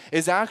see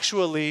is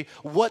actually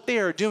what they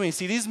are doing.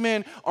 See, these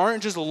men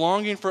aren't just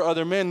longing for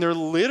other men. They're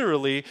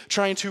literally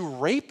trying to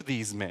rape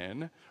these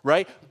men,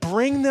 right?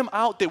 Bring them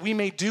out that we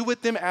may do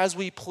with them as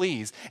we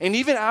please. And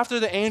even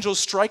after the angels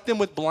strike them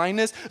with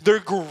blindness, they're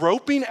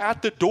groping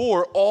at the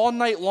door all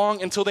night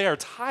long until they are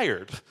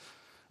tired.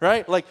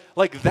 Right?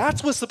 Like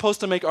that's what's supposed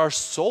to make our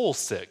soul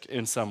sick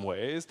in some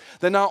ways.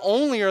 That not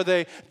only are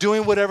they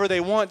doing whatever they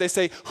want, they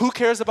say, who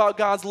cares about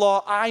God's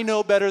law? I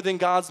know better than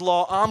God's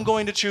law. I'm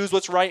going to choose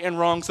what's right and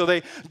wrong. So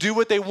they do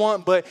what they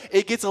want, but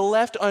it gets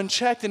left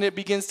unchecked and it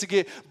begins to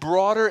get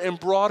broader and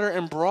broader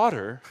and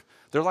broader.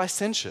 They're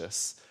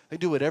licentious. They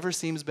do whatever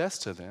seems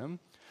best to them.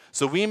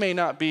 So we may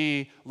not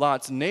be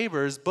Lot's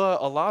neighbors,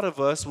 but a lot of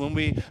us, when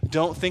we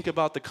don't think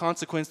about the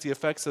consequence, the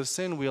effects of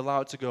sin, we allow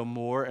it to go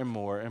more and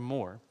more and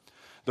more.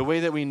 The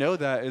way that we know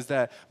that is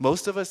that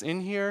most of us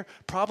in here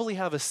probably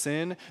have a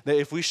sin that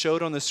if we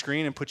showed on the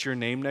screen and put your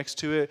name next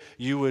to it,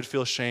 you would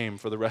feel shame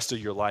for the rest of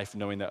your life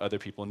knowing that other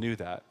people knew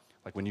that.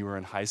 Like when you were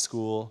in high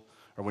school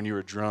or when you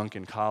were drunk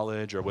in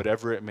college or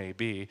whatever it may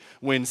be.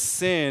 When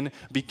sin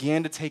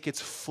began to take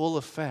its full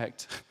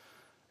effect,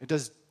 it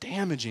does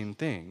damaging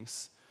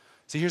things.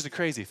 See, here's the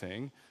crazy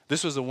thing.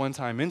 This was a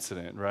one-time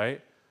incident,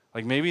 right?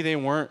 Like maybe they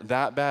weren't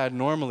that bad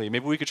normally.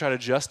 Maybe we could try to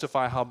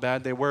justify how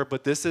bad they were,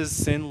 but this is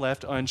sin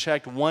left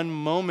unchecked. One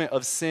moment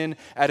of sin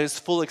at its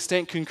full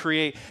extent can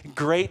create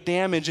great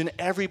damage in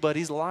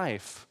everybody's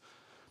life.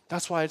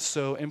 That's why it's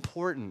so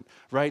important,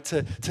 right,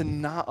 to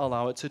not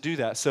allow it to do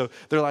that. So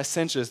they're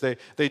licentious.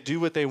 They do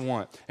what they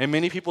want. And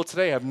many people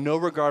today have no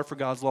regard for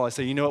God's law. They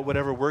say, you know what,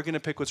 whatever, we're going to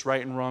pick what's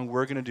right and wrong.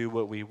 We're going to do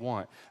what we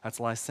want. That's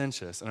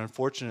licentious. And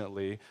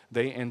unfortunately,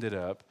 they ended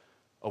up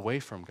away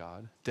from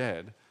God,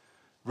 dead.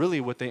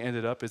 Really, what they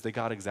ended up is they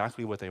got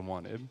exactly what they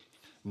wanted.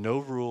 No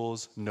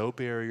rules, no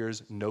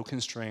barriers, no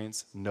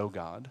constraints, no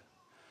God.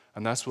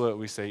 And that's what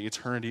we say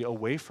eternity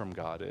away from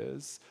God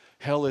is.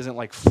 Hell isn't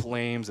like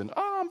flames and,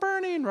 I'm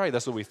burning, right?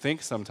 That's what we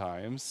think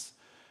sometimes.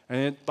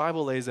 And the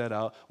Bible lays that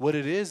out. What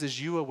it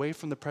is you away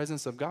from the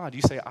presence of God.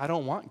 You say, I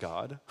don't want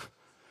God.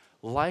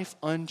 Life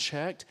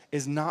unchecked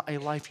is not a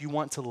life you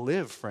want to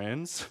live,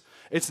 friends.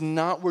 It's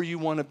not where you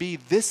want to be.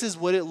 This is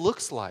what it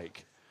looks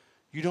like.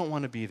 You don't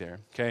want to be there,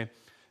 okay?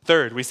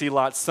 Third, we see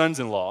Lot's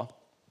sons-in-law,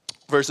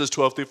 verses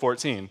 12 through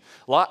 14.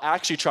 Lot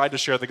actually tried to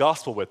share the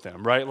gospel with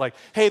them, right? Like,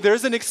 hey,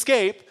 there's an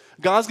escape.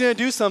 God's going to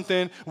do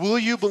something. Will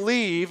you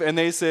believe? And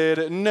they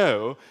said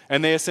no.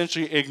 And they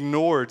essentially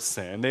ignored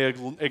sin. They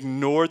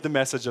ignored the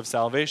message of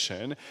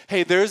salvation.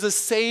 Hey, there's a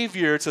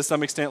savior to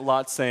some extent,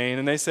 Lot's saying.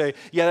 And they say,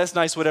 yeah, that's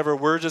nice, whatever.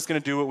 We're just going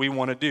to do what we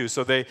want to do.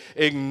 So they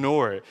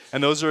ignore it.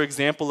 And those are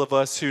examples of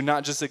us who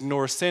not just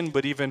ignore sin,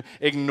 but even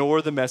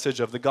ignore the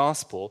message of the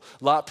gospel.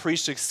 Lot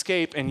preached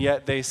escape, and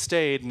yet they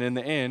stayed. And in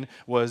the end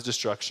was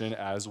destruction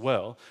as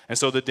well. And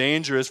so the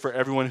danger is for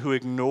everyone who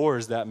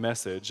ignores that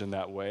message in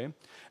that way.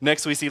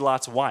 Next, we see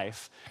Lot's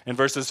wife. In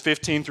verses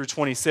 15 through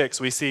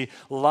 26, we see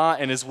Lot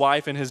and his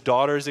wife and his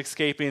daughters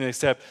escaping,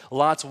 except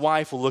Lot's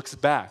wife looks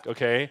back,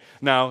 okay?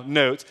 Now,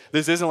 note,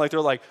 this isn't like they're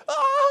like,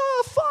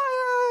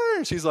 fire!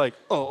 And she's like,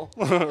 oh,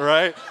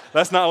 right?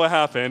 That's not what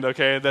happened,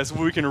 okay?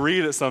 We can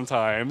read it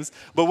sometimes.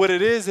 But what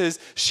it is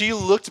she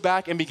looked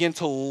back and began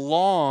to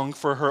long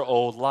for her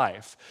old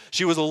life.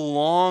 She was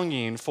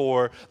longing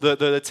for,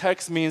 the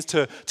text means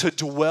to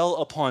dwell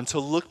upon, to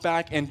look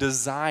back and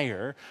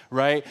desire,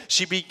 right?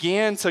 She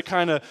began to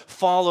kind of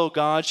follow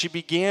God. She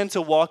began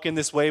to walk in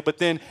this way. But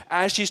then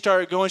as she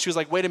started going, she was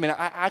like, wait a minute,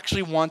 I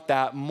actually want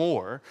that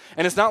more.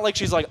 And it's not like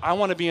she's like, I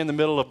want to be in the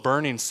middle of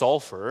burning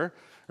sulfur,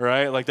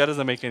 right? Like that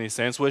doesn't make any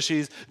sense. What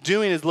she's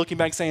doing is looking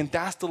back saying,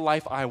 that's the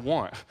life I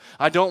want.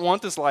 I don't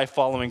want this life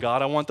following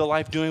God. I want the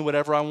life doing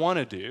whatever I want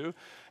to do.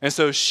 And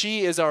so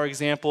she is our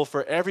example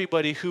for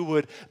everybody who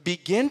would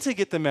begin to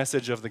get the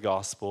message of the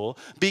gospel,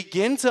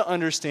 begin to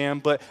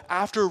understand, but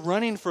after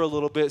running for a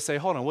little bit, say,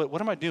 hold on,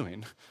 what am I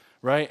doing,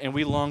 right? And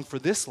we long for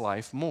this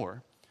life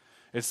more.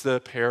 It's the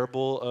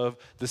parable of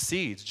the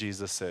seeds,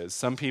 Jesus says.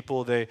 Some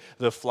people, the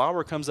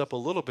flower comes up a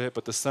little bit,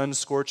 but the sun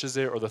scorches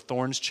it or the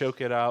thorns choke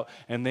it out,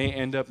 and they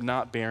end up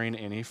not bearing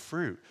any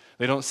fruit.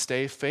 They don't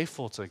stay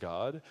faithful to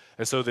God.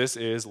 And so this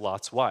is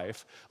Lot's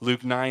wife.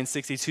 Luke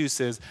 9:62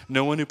 says,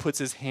 no one who puts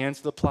his hand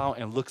to the plow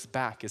and looks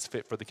back is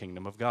fit for the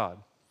kingdom of God.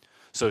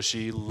 So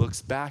she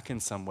looks back in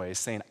some ways,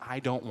 saying, I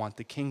don't want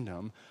the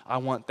kingdom. I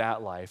want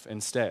that life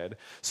instead.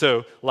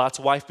 So Lot's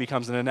wife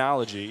becomes an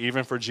analogy,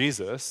 even for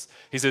Jesus.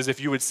 He says, if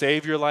you would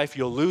save your life,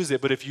 you'll lose it.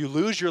 But if you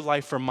lose your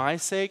life for my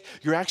sake,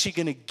 you're actually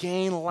going to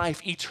gain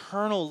life,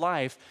 eternal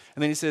life.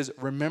 And then he says,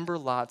 remember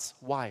Lot's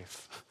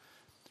wife.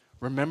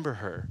 Remember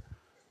her.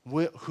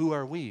 Who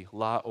are we,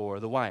 Lot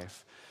or the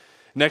wife?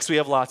 Next, we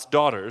have Lot's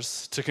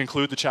daughters. To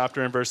conclude the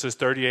chapter in verses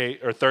 30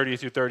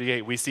 through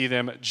 38, we see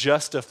them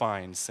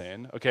justifying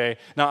sin, okay?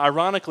 Now,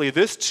 ironically,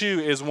 this too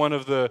is one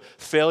of the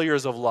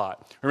failures of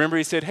Lot. Remember,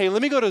 he said, hey,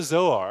 let me go to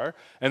Zoar.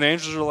 And the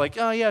angels were like,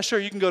 oh, yeah, sure,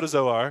 you can go to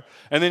Zoar.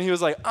 And then he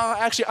was like, oh,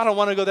 actually, I don't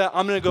want to go there.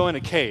 I'm going to go in a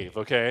cave,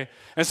 okay?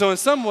 And so in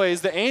some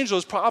ways, the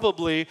angels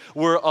probably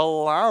were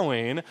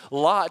allowing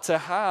Lot to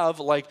have,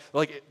 like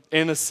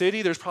in a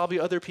city, there's probably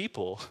other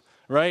people,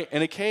 right?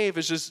 In a cave,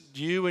 it's just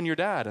you and your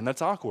dad, and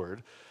that's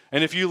awkward.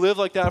 And if you live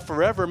like that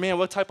forever, man,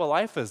 what type of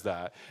life is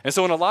that? And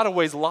so in a lot of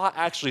ways, Lot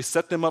actually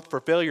set them up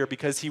for failure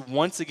because he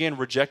once again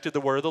rejected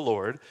the word of the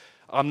Lord.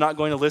 I'm not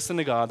going to listen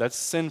to God. That's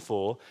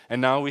sinful. And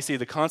now we see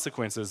the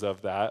consequences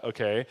of that,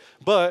 okay?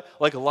 But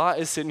like Lot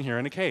is sitting here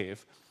in a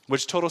cave,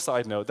 which total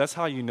side note, that's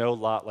how you know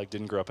Lot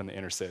didn't grow up in the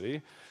inner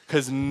city.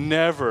 Because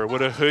never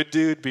would a hood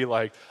dude be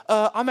like,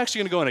 I'm actually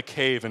going to go in a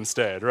cave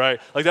instead,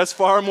 right? Like that's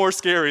far more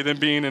scary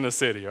than being in a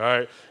city, all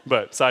right?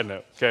 But side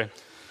note, okay?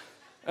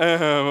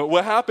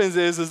 What happens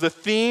is the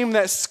theme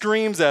that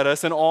screams at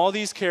us in all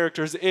these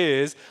characters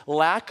is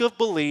lack of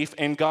belief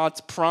in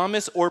God's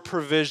promise or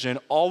provision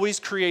always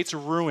creates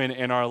ruin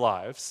in our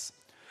lives.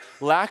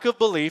 Lack of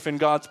belief in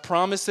God's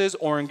promises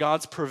or in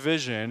God's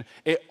provision,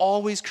 it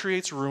always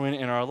creates ruin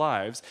in our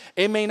lives.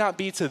 It may not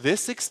be to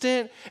this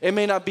extent, it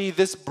may not be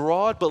this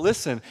broad, but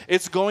listen,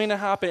 it's going to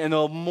happen. And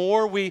the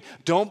more we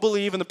don't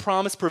believe in the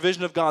promise,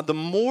 provision of God, the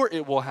more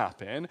it will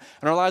happen.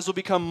 And our lives will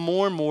become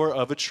more and more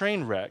of a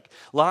train wreck.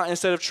 Lot,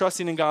 instead of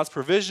trusting in God's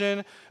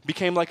provision,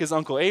 became like his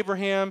uncle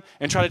Abraham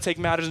and tried to take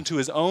matters into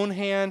his own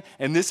hand.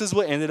 And this is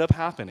what ended up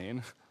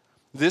happening.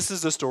 This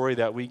is the story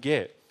that we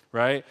get.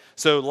 Right?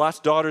 So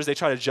Lot's daughters, they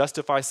try to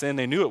justify sin.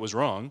 They knew it was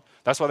wrong.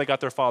 That's why they got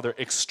their father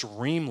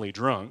extremely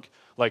drunk.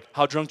 Like,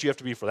 how drunk do you have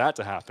to be for that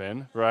to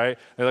happen, right?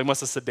 They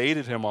must have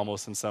sedated him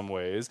almost in some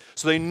ways.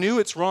 So they knew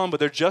it's wrong, but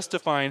they're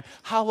justifying,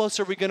 how else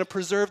are we going to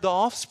preserve the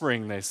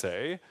offspring, they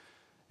say.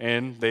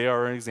 And they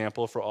are an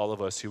example for all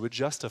of us who would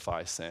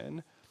justify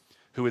sin,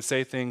 who would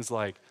say things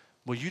like,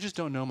 well, you just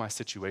don't know my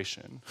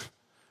situation,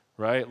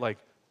 right? Like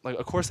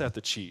of course I have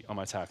to cheat on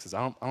my taxes.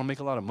 I don't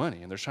make a lot of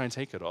money, and they're trying to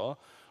take it all.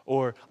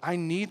 Or, I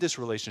need this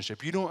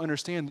relationship. You don't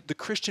understand. The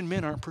Christian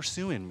men aren't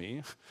pursuing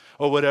me.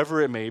 Or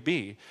whatever it may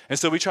be. And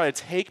so we try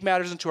to take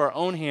matters into our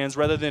own hands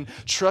rather than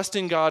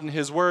trusting God and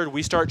his word.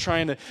 We start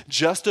trying to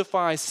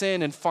justify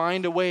sin and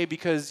find a way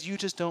because you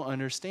just don't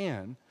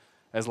understand.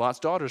 As Lot's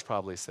daughters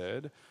probably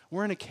said,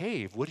 we're in a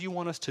cave. What do you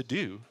want us to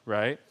do,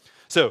 right?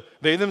 So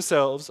they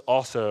themselves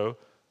also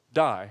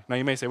die. Now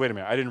you may say, wait a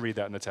minute, I didn't read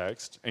that in the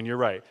text. And you're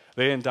right.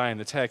 They didn't die in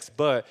the text,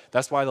 but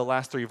that's why the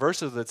last 3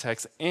 verses of the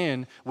text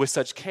end with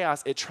such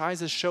chaos. It tries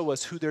to show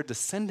us who their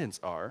descendants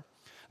are.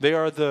 They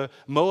are the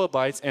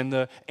Moabites and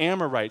the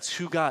Amorites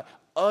who got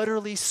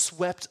utterly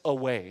swept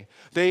away.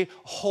 Their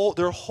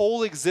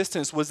whole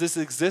existence was this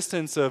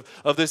existence of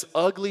this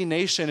ugly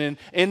nation, and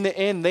in the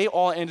end, they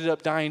all ended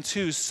up dying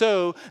too.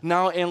 So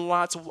now in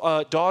Lot's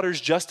daughter's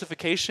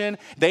justification,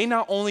 they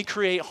not only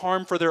create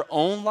harm for their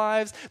own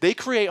lives, they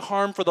create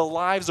harm for the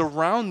lives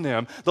around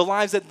them, the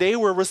lives that they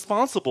were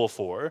responsible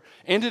for,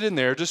 ended in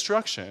their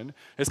destruction.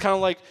 It's kind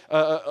of like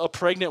a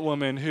pregnant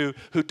woman who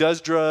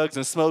does drugs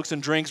and smokes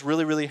and drinks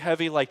really, really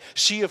heavy, like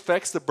she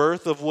affects the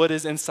birth of what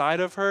is inside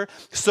of her.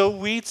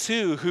 So we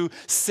too, who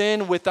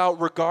sin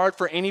without regard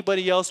for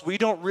anybody else, we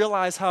don't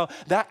realize how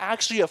that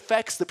actually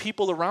affects the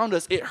people around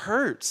us. It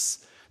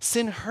hurts.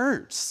 Sin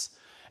hurts.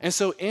 And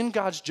so in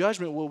God's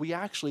judgment, what we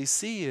actually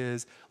see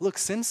is, look,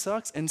 sin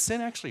sucks and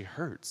sin actually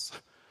hurts.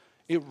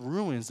 it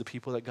ruins the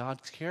people that God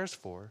cares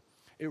for.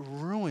 It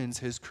ruins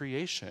his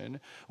creation.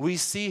 We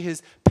see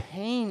his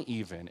pain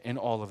even in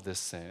all of this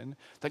sin,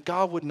 that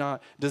God would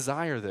not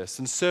desire this.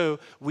 And so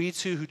we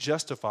too who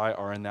justify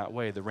are in that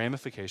way, the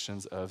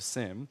ramifications of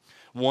sin.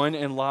 One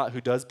in Lot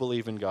who does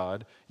believe in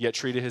God, yet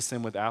treated his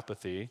sin with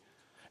apathy.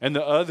 And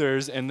the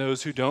others and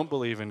those who don't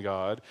believe in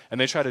God,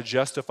 and they try to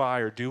justify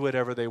or do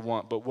whatever they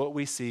want. But what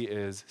we see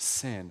is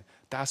sin.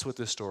 That's what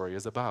this story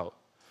is about.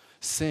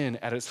 Sin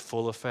at its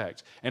full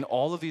effect. And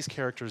all of these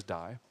characters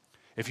die.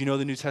 If you know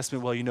the New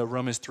Testament well, you know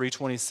Romans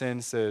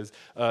 3:20 says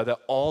that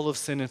all of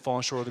sin and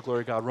fallen short of the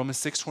glory of God. Romans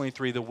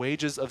 6:23, the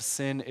wages of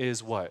sin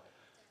is what?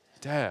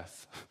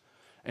 Death.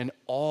 And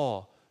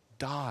all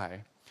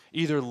die.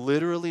 Either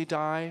literally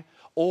die,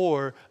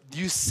 or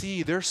you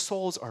see their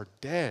souls are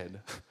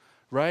dead,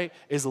 right?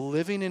 Is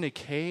living in a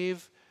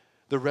cave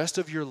the rest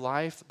of your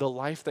life the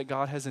life that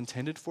God has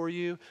intended for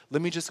you?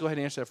 Let me just go ahead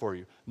and answer that for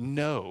you.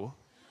 No.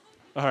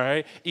 All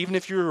right? Even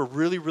if you're a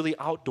really, really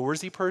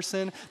outdoorsy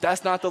person,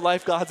 that's not the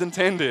life God's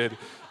intended,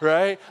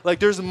 right? Like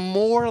there's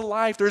more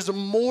life. There's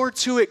more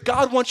to it.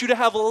 God wants you to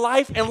have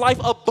life and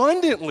life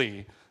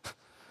abundantly.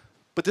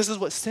 But this is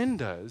what sin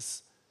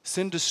does.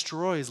 Sin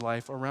destroys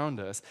life around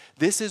us.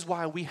 This is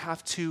why we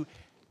have to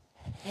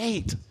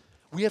hate.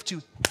 We have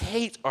to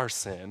hate our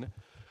sin.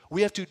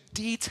 We have to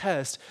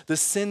detest the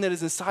sin that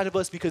is inside of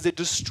us because it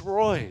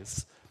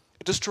destroys.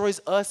 It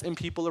destroys us and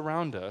people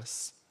around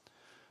us.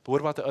 But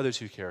what about the other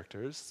two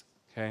characters?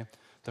 Okay,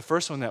 the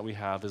first one that we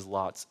have is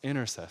Lot's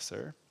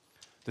intercessor.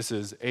 This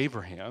is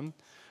Abraham.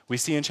 We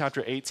see in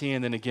chapter 18,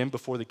 and then again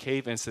before the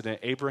cave incident,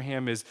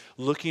 Abraham is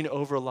looking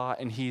over Lot,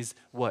 and he's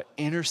what?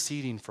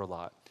 Interceding for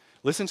Lot.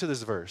 Listen to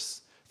this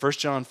verse, 1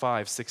 John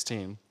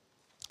 5:16.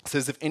 It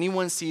says, if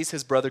anyone sees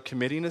his brother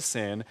committing a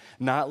sin,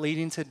 not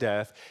leading to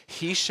death,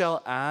 he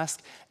shall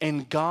ask,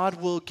 and God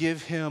will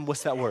give him,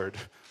 what's that word?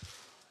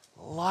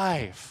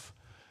 Life.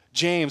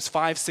 James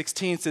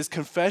 5:16 says,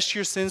 confess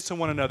your sins to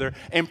one another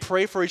and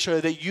pray for each other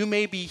that you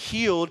may be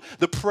healed.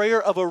 The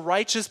prayer of a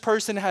righteous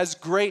person has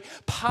great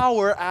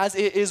power as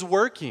it is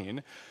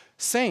working.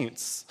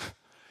 Saints,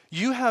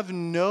 you have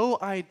no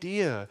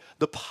idea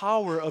the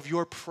power of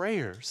your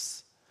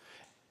prayers.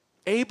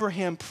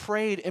 Abraham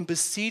prayed and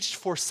beseeched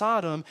for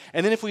Sodom.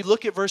 And then if we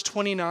look at verse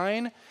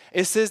 29,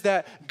 it says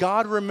that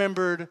God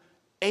remembered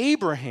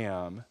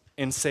Abraham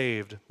and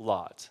saved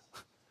Lot.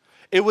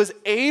 It was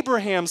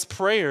Abraham's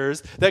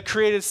prayers that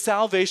created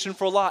salvation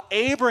for Lot.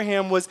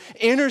 Abraham was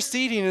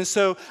interceding. And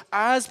so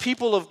as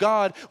people of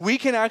God, we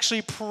can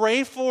actually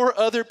pray for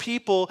other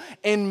people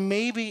and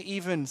maybe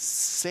even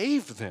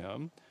save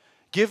them,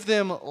 give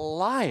them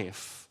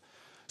life.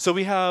 So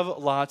we have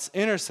Lot's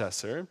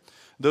intercessor.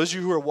 Those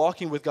of you who are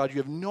walking with God, you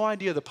have no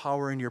idea the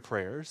power in your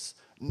prayers.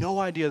 No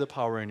idea the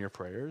power in your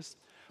prayers.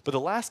 But the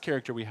last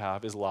character we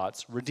have is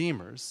Lot's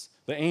redeemers.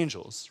 The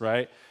angels,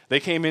 right? They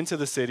came into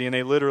the city and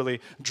they literally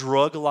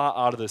drug Lot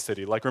out of the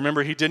city. Like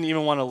remember, he didn't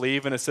even want to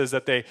leave, and it says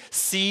that they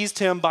seized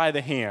him by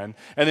the hand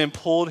and then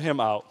pulled him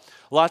out.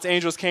 Lot's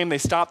angels came, they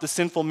stopped the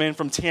sinful men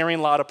from tearing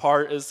Lot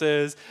apart, it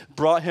says,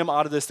 brought him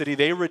out of the city.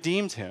 They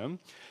redeemed him.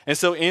 And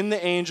so in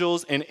the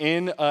angels and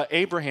in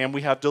Abraham,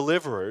 we have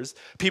deliverers,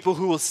 people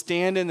who will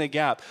stand in the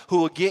gap, who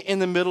will get in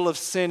the middle of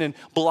sin and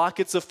block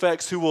its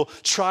effects, who will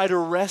try to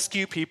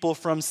rescue people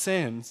from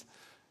sins.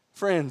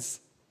 Friends,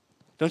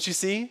 don't you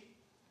see?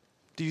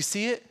 Do you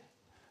see it?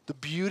 The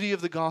beauty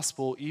of the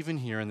gospel even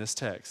here in this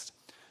text.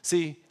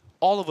 See,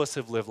 all of us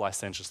have lived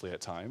licentiously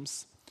at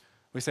times.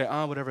 We say,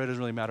 whatever, it doesn't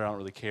really matter, I don't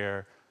really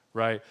care,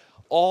 right?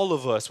 All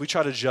of us, we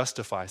try to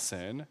justify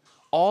sin.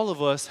 All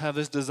of us have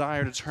this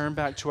desire to turn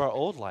back to our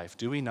old life,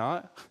 do we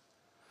not?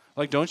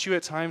 Like, don't you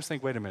at times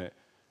think, wait a minute,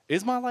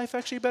 is my life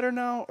actually better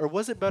now? Or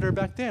was it better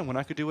back then when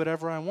I could do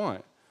whatever I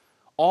want?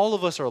 All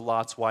of us are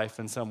Lot's wife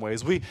in some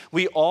ways.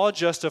 We all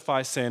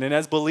justify sin. And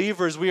as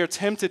believers, we are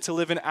tempted to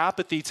live in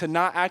apathy, to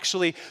not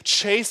actually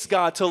chase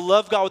God, to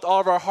love God with all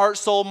of our heart,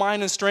 soul,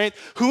 mind, and strength.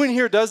 Who in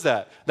here does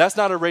that? That's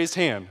not a raised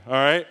hand, all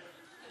right?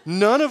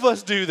 None of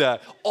us do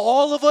that.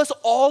 All of us,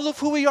 all of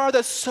who we are,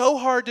 that's so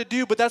hard to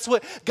do, but that's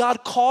what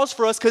God calls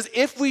for us, because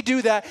if we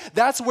do that,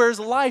 that's where's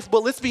life.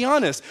 But let's be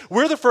honest,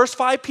 we're the first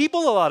 5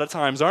 people a lot of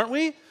times, aren't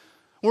we?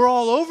 We're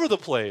all over the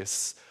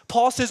place.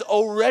 Paul says,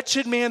 "O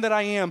wretched man that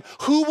I am,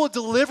 who will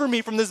deliver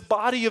me from this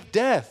body of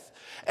death?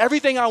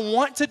 Everything I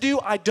want to do,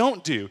 I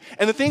don't do.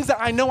 And the things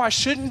that I know I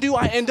shouldn't do,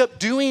 I end up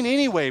doing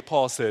anyway,"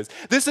 Paul says.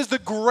 This is the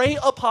great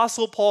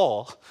apostle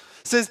Paul.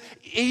 Says,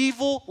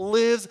 evil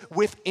lives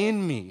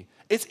within me.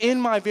 It's in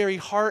my very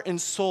heart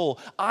and soul.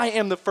 I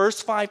am the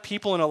first 5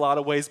 people in a lot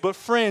of ways. But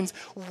friends,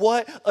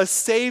 what a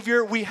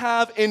Savior we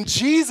have in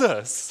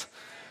Jesus.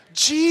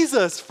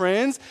 Jesus,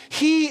 friends.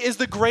 He is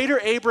the greater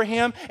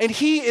Abraham, and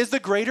he is the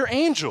greater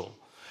angel.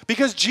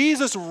 Because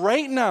Jesus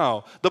right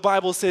now, the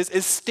Bible says,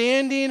 is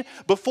standing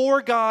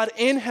before God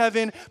in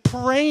heaven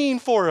praying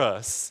for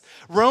us.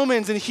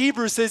 Romans and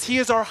Hebrews says he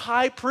is our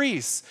high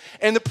priest.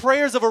 And the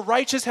prayers of a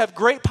righteous have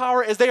great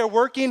power as they are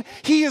working.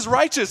 He is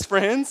righteous,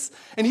 friends.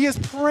 And he is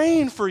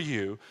praying for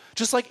you,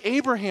 just like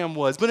Abraham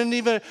was, but in an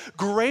even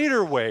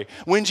greater way.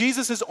 When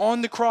Jesus is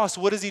on the cross,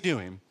 what is he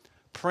doing?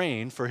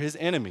 Praying for his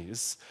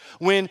enemies.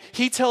 When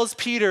he tells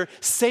Peter,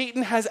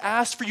 Satan has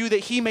asked for you that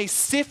he may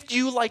sift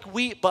you like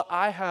wheat, but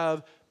I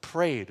have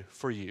prayed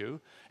for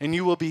you and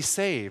you will be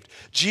saved.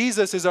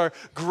 Jesus is our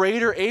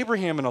greater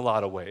Abraham in a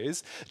lot of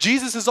ways.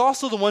 Jesus is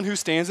also the one who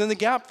stands in the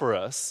gap for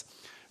us.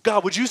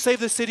 God, would you save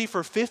the city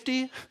for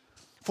 50,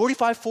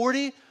 45,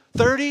 40,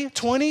 30,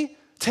 20,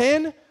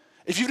 10?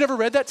 If you've never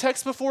read that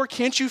text before,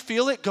 can't you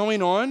feel it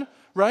going on,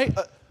 right?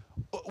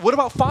 What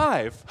about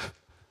 5?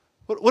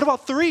 What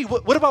about 3?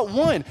 What about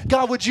 1?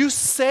 God, would you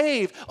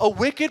save a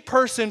wicked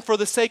person for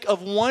the sake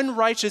of one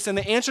righteous? And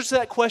the answer to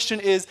that question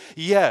is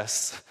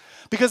yes.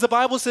 Because the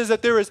Bible says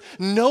that there is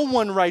no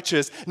one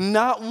righteous,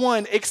 not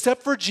one,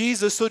 except for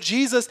Jesus. So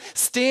Jesus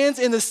stands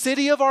in the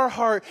city of our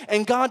heart,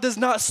 and God does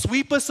not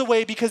sweep us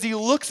away because he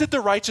looks at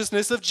the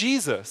righteousness of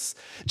Jesus.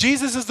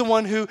 Jesus is the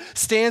one who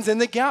stands in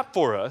the gap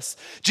for us.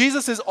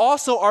 Jesus is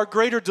also our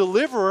greater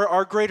deliverer,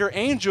 our greater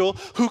angel,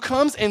 who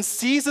comes and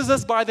seizes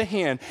us by the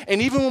hand.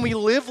 And even when we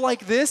live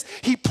like this,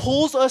 he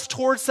pulls us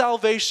towards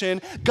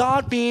salvation,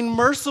 God being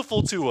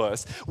merciful to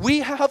us. We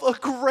have a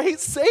great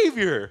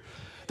Savior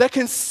that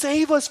can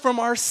save us from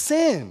our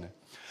sin.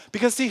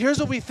 Because see, here's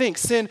what we think.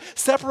 Sin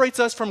separates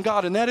us from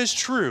God, and that is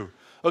true,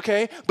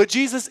 okay? But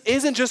Jesus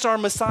isn't just our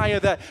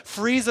Messiah that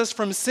frees us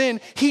from sin.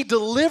 He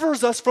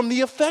delivers us from the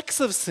effects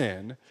of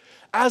sin.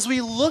 As we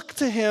look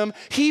to him,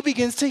 he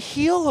begins to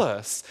heal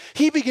us.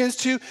 He begins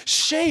to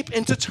shape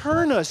and to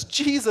turn us.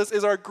 Jesus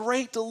is our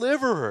great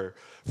deliverer.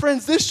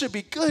 Friends, this should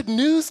be good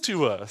news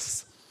to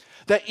us.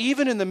 That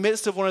even in the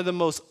midst of one of the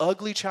most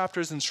ugly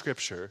chapters in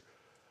Scripture,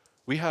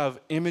 we have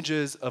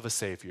images of a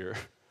Savior.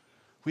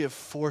 We have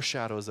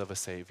foreshadows of a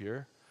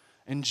Savior.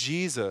 And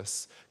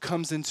Jesus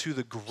comes into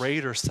the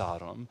greater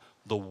Sodom,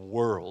 the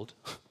world,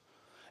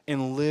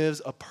 and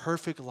lives a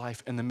perfect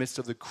life in the midst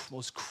of the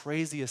most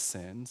craziest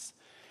sins.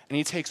 And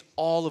he takes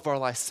all of our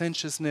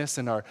licentiousness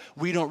and our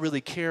we don't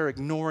really care,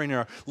 ignoring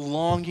our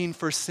longing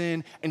for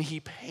sin, and he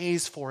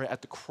pays for it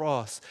at the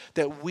cross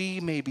that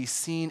we may be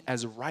seen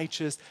as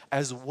righteous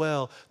as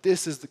well.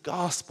 This is the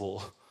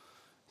gospel.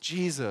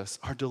 Jesus,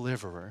 our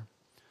deliverer.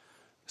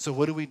 So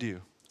what do we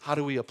do? How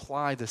do we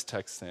apply this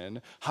text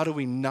then? How do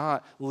we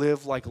not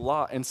live like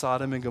Lot in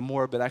Sodom and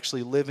Gomorrah, but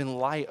actually live in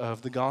light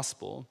of the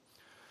gospel?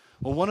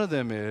 Well, one of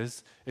them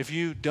is, if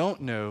you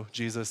don't know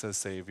Jesus as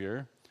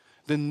Savior,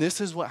 then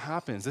this is what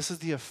happens. This is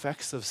the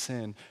effects of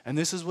sin, and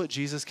this is what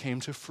Jesus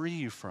came to free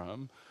you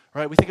from.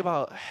 Right? We think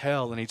about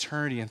hell and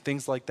eternity and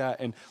things like that.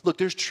 And look,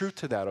 there's truth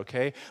to that,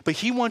 okay? But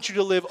he wants you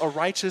to live a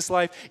righteous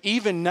life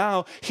even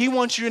now. He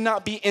wants you to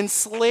not be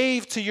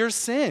enslaved to your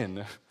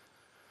sin.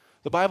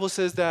 The Bible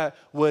says that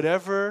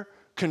whatever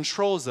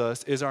controls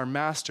us is our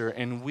master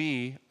and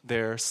we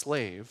their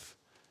slave.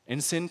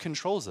 And sin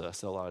controls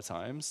us a lot of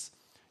times.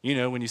 You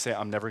know, when you say,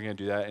 I'm never going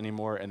to do that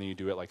anymore, and then you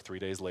do it like 3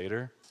 days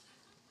later,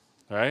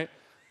 right?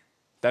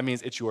 That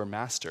means it's your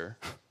master.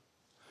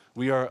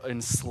 We are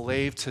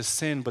enslaved to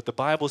sin, but the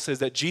Bible says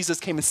that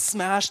Jesus came and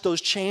smashed those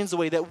chains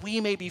away that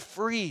we may be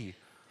free.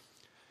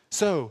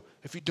 So,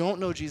 if you don't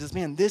know Jesus,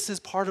 man, this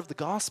is part of the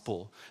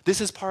gospel. This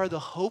is part of the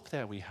hope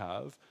that we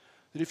have.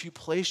 That if you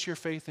place your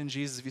faith in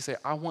Jesus, if you say,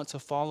 I want to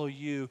follow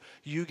you,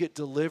 you get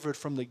delivered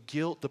from the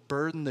guilt, the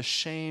burden, the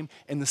shame,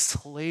 and the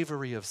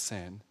slavery of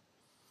sin.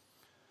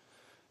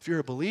 If you're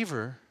a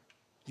believer,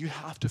 you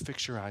have to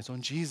fix your eyes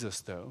on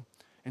Jesus, though,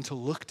 and to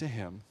look to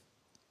him.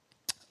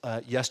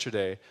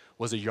 Yesterday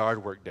was a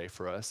yard work day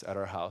for us at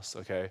our house,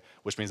 okay?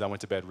 Which means I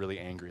went to bed really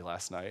angry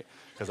last night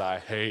because I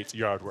hate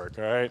yard work,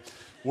 all right?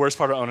 Worst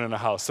part of owning a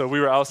house. So we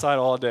were outside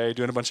all day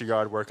doing a bunch of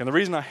yard work. And the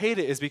reason I hate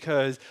it is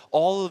because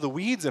all of the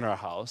weeds in our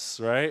house,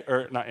 right?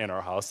 Or not in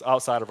our house,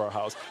 outside of our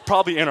house.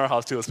 Probably in our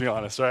house too, let's be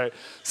honest, right?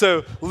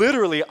 So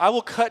literally, I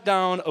will cut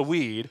down a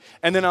weed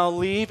and then I'll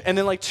leave. And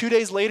then like 2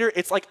 days later,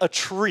 it's like a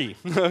tree,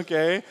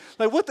 okay?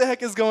 Like what the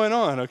heck is going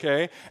on,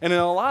 okay? And in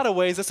a lot of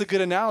ways, that's a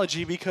good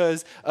analogy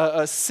because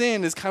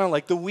sin is kind of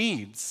like the weeds.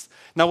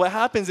 Now what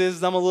happens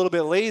is I'm a little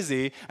bit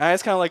lazy and I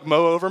just kind of like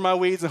mow over my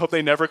weeds and hope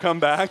they never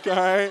come back, all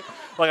right?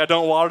 Like I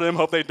don't water them,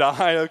 hope they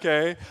die,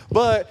 okay?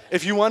 But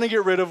if you want to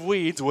get rid of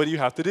weeds, what do you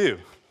have to do?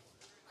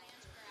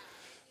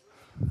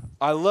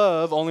 I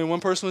love, only one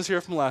person was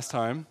here from last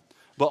time,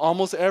 but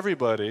almost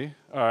everybody,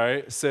 all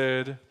right,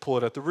 said pull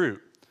it at the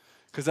root.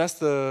 Because that's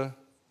the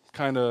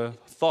kind of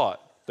thought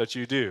that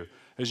you do,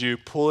 is you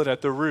pull it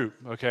at the root,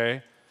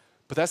 okay?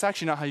 But that's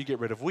actually not how you get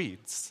rid of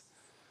weeds.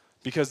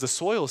 Because the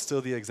soil is still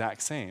the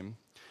exact same.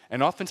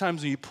 And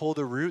oftentimes when you pull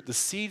the root, the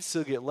seeds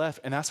still get left,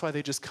 and that's why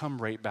they just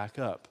come right back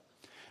up.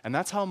 And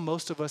that's how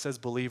most of us as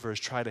believers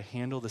try to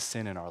handle the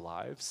sin in our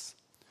lives.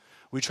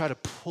 We try to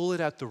pull it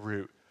at the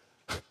root.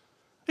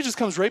 It just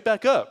comes right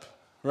back up,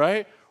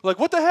 right? We're like,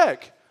 what the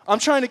heck? I'm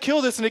trying to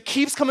kill this and it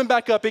keeps coming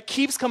back up. It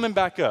keeps coming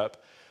back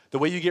up. The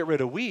way you get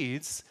rid of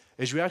weeds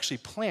is you actually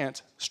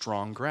plant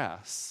strong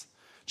grass.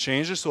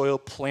 Change the soil,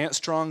 plant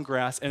strong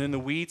grass, and then the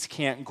weeds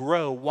can't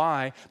grow.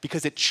 Why?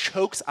 Because it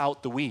chokes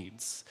out the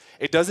weeds.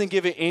 It doesn't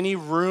give it any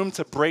room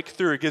to break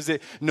through. It gives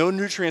it no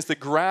nutrients. The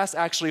grass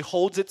actually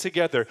holds it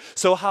together.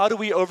 So how do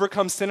we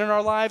overcome sin in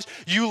our lives?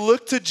 You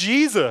look to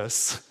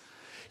Jesus.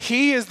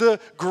 He is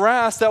the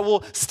grass that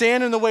will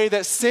stand in the way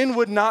that sin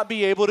would not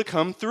be able to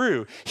come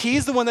through.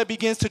 He's the one that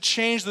begins to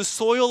change the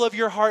soil of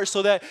your heart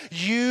so that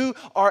you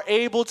are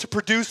able to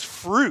produce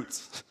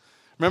fruit.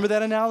 Remember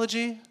that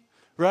analogy?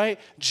 Right?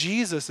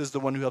 Jesus is the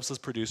one who helps us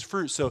produce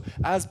fruit. So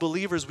as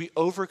believers, we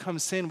overcome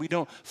sin. We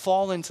don't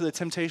fall into the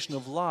temptation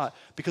of Lot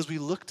because we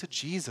look to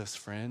Jesus,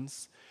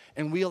 friends.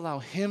 And we allow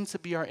him to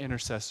be our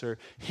intercessor,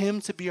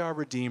 him to be our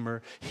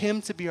redeemer,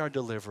 him to be our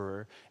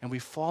deliverer. And we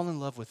fall in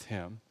love with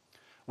him.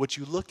 What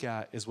you look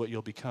at is what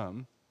you'll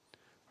become.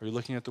 Are you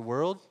looking at the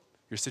world,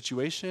 your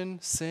situation,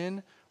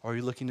 sin, or are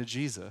you looking to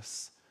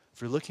Jesus?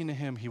 If you're looking to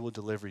him, he will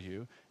deliver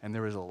you. And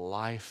there is a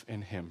life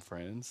in him,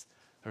 friends.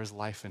 There is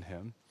life in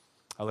him.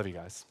 I love you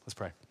guys. Let's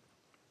pray.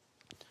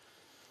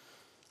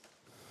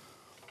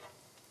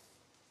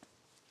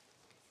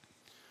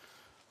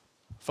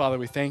 Father,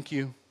 we thank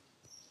you.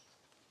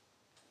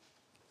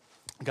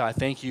 God,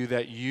 thank you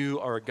that you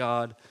are a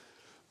God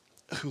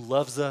who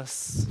loves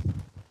us,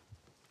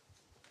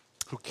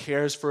 who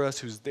cares for us,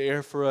 who's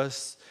there for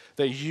us,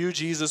 that you,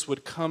 Jesus,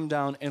 would come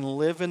down and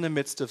live in the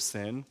midst of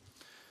sin.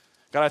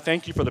 God, I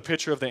thank you for the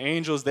picture of the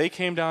angels. They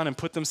came down and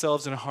put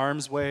themselves in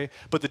harm's way.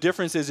 But the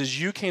difference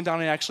is you came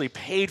down and actually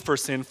paid for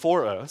sin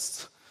for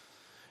us.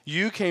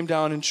 You came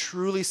down and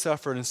truly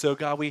suffered. And so,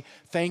 God, we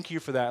thank you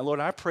for that. And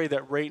Lord, I pray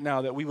that right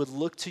now that we would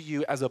look to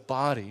you as a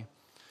body.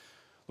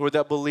 Lord,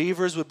 that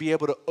believers would be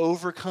able to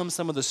overcome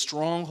some of the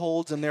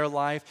strongholds in their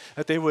life,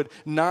 that they would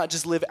not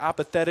just live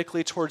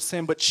apathetically towards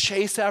sin, but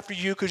chase after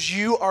you because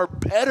you are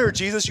better,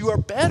 Jesus. You are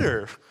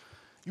better.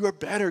 You are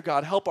better,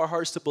 God. Help our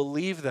hearts to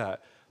believe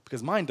that.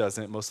 Because mine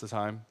doesn't most of the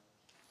time.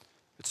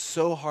 It's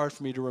so hard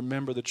for me to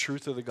remember the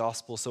truth of the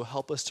gospel, so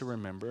help us to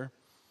remember.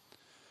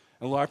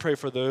 And Lord, I pray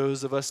for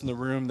those of us in the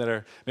room that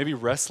are maybe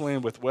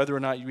wrestling with whether or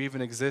not you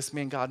even exist.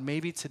 Man, God,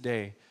 maybe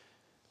today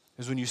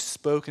is when you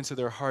spoke into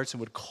their hearts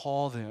and would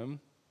call them.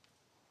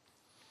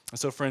 And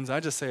so, friends, I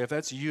just say, if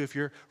that's you, if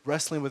you're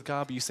wrestling with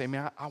God, but you say,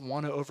 man, I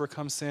want to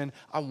overcome sin.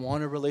 I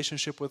want a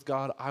relationship with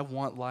God. I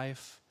want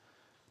life.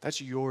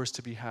 That's yours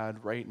to be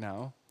had right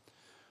now.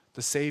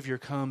 The Savior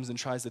comes and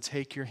tries to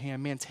take your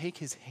hand. Man, take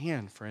his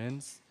hand,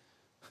 friends.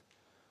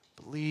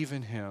 Believe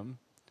in him,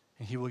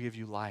 and he will give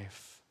you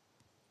life.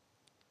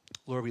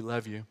 Lord, we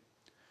love you.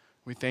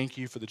 We thank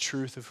you for the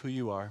truth of who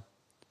you are.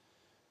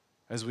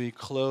 As we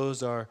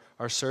close our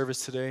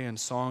service today in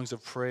songs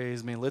of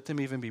praise, may let them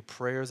even be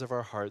prayers of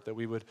our heart that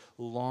we would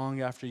long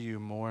after you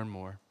more and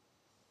more.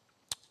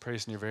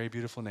 Praise in your very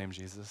beautiful name,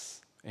 Jesus.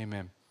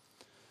 Amen.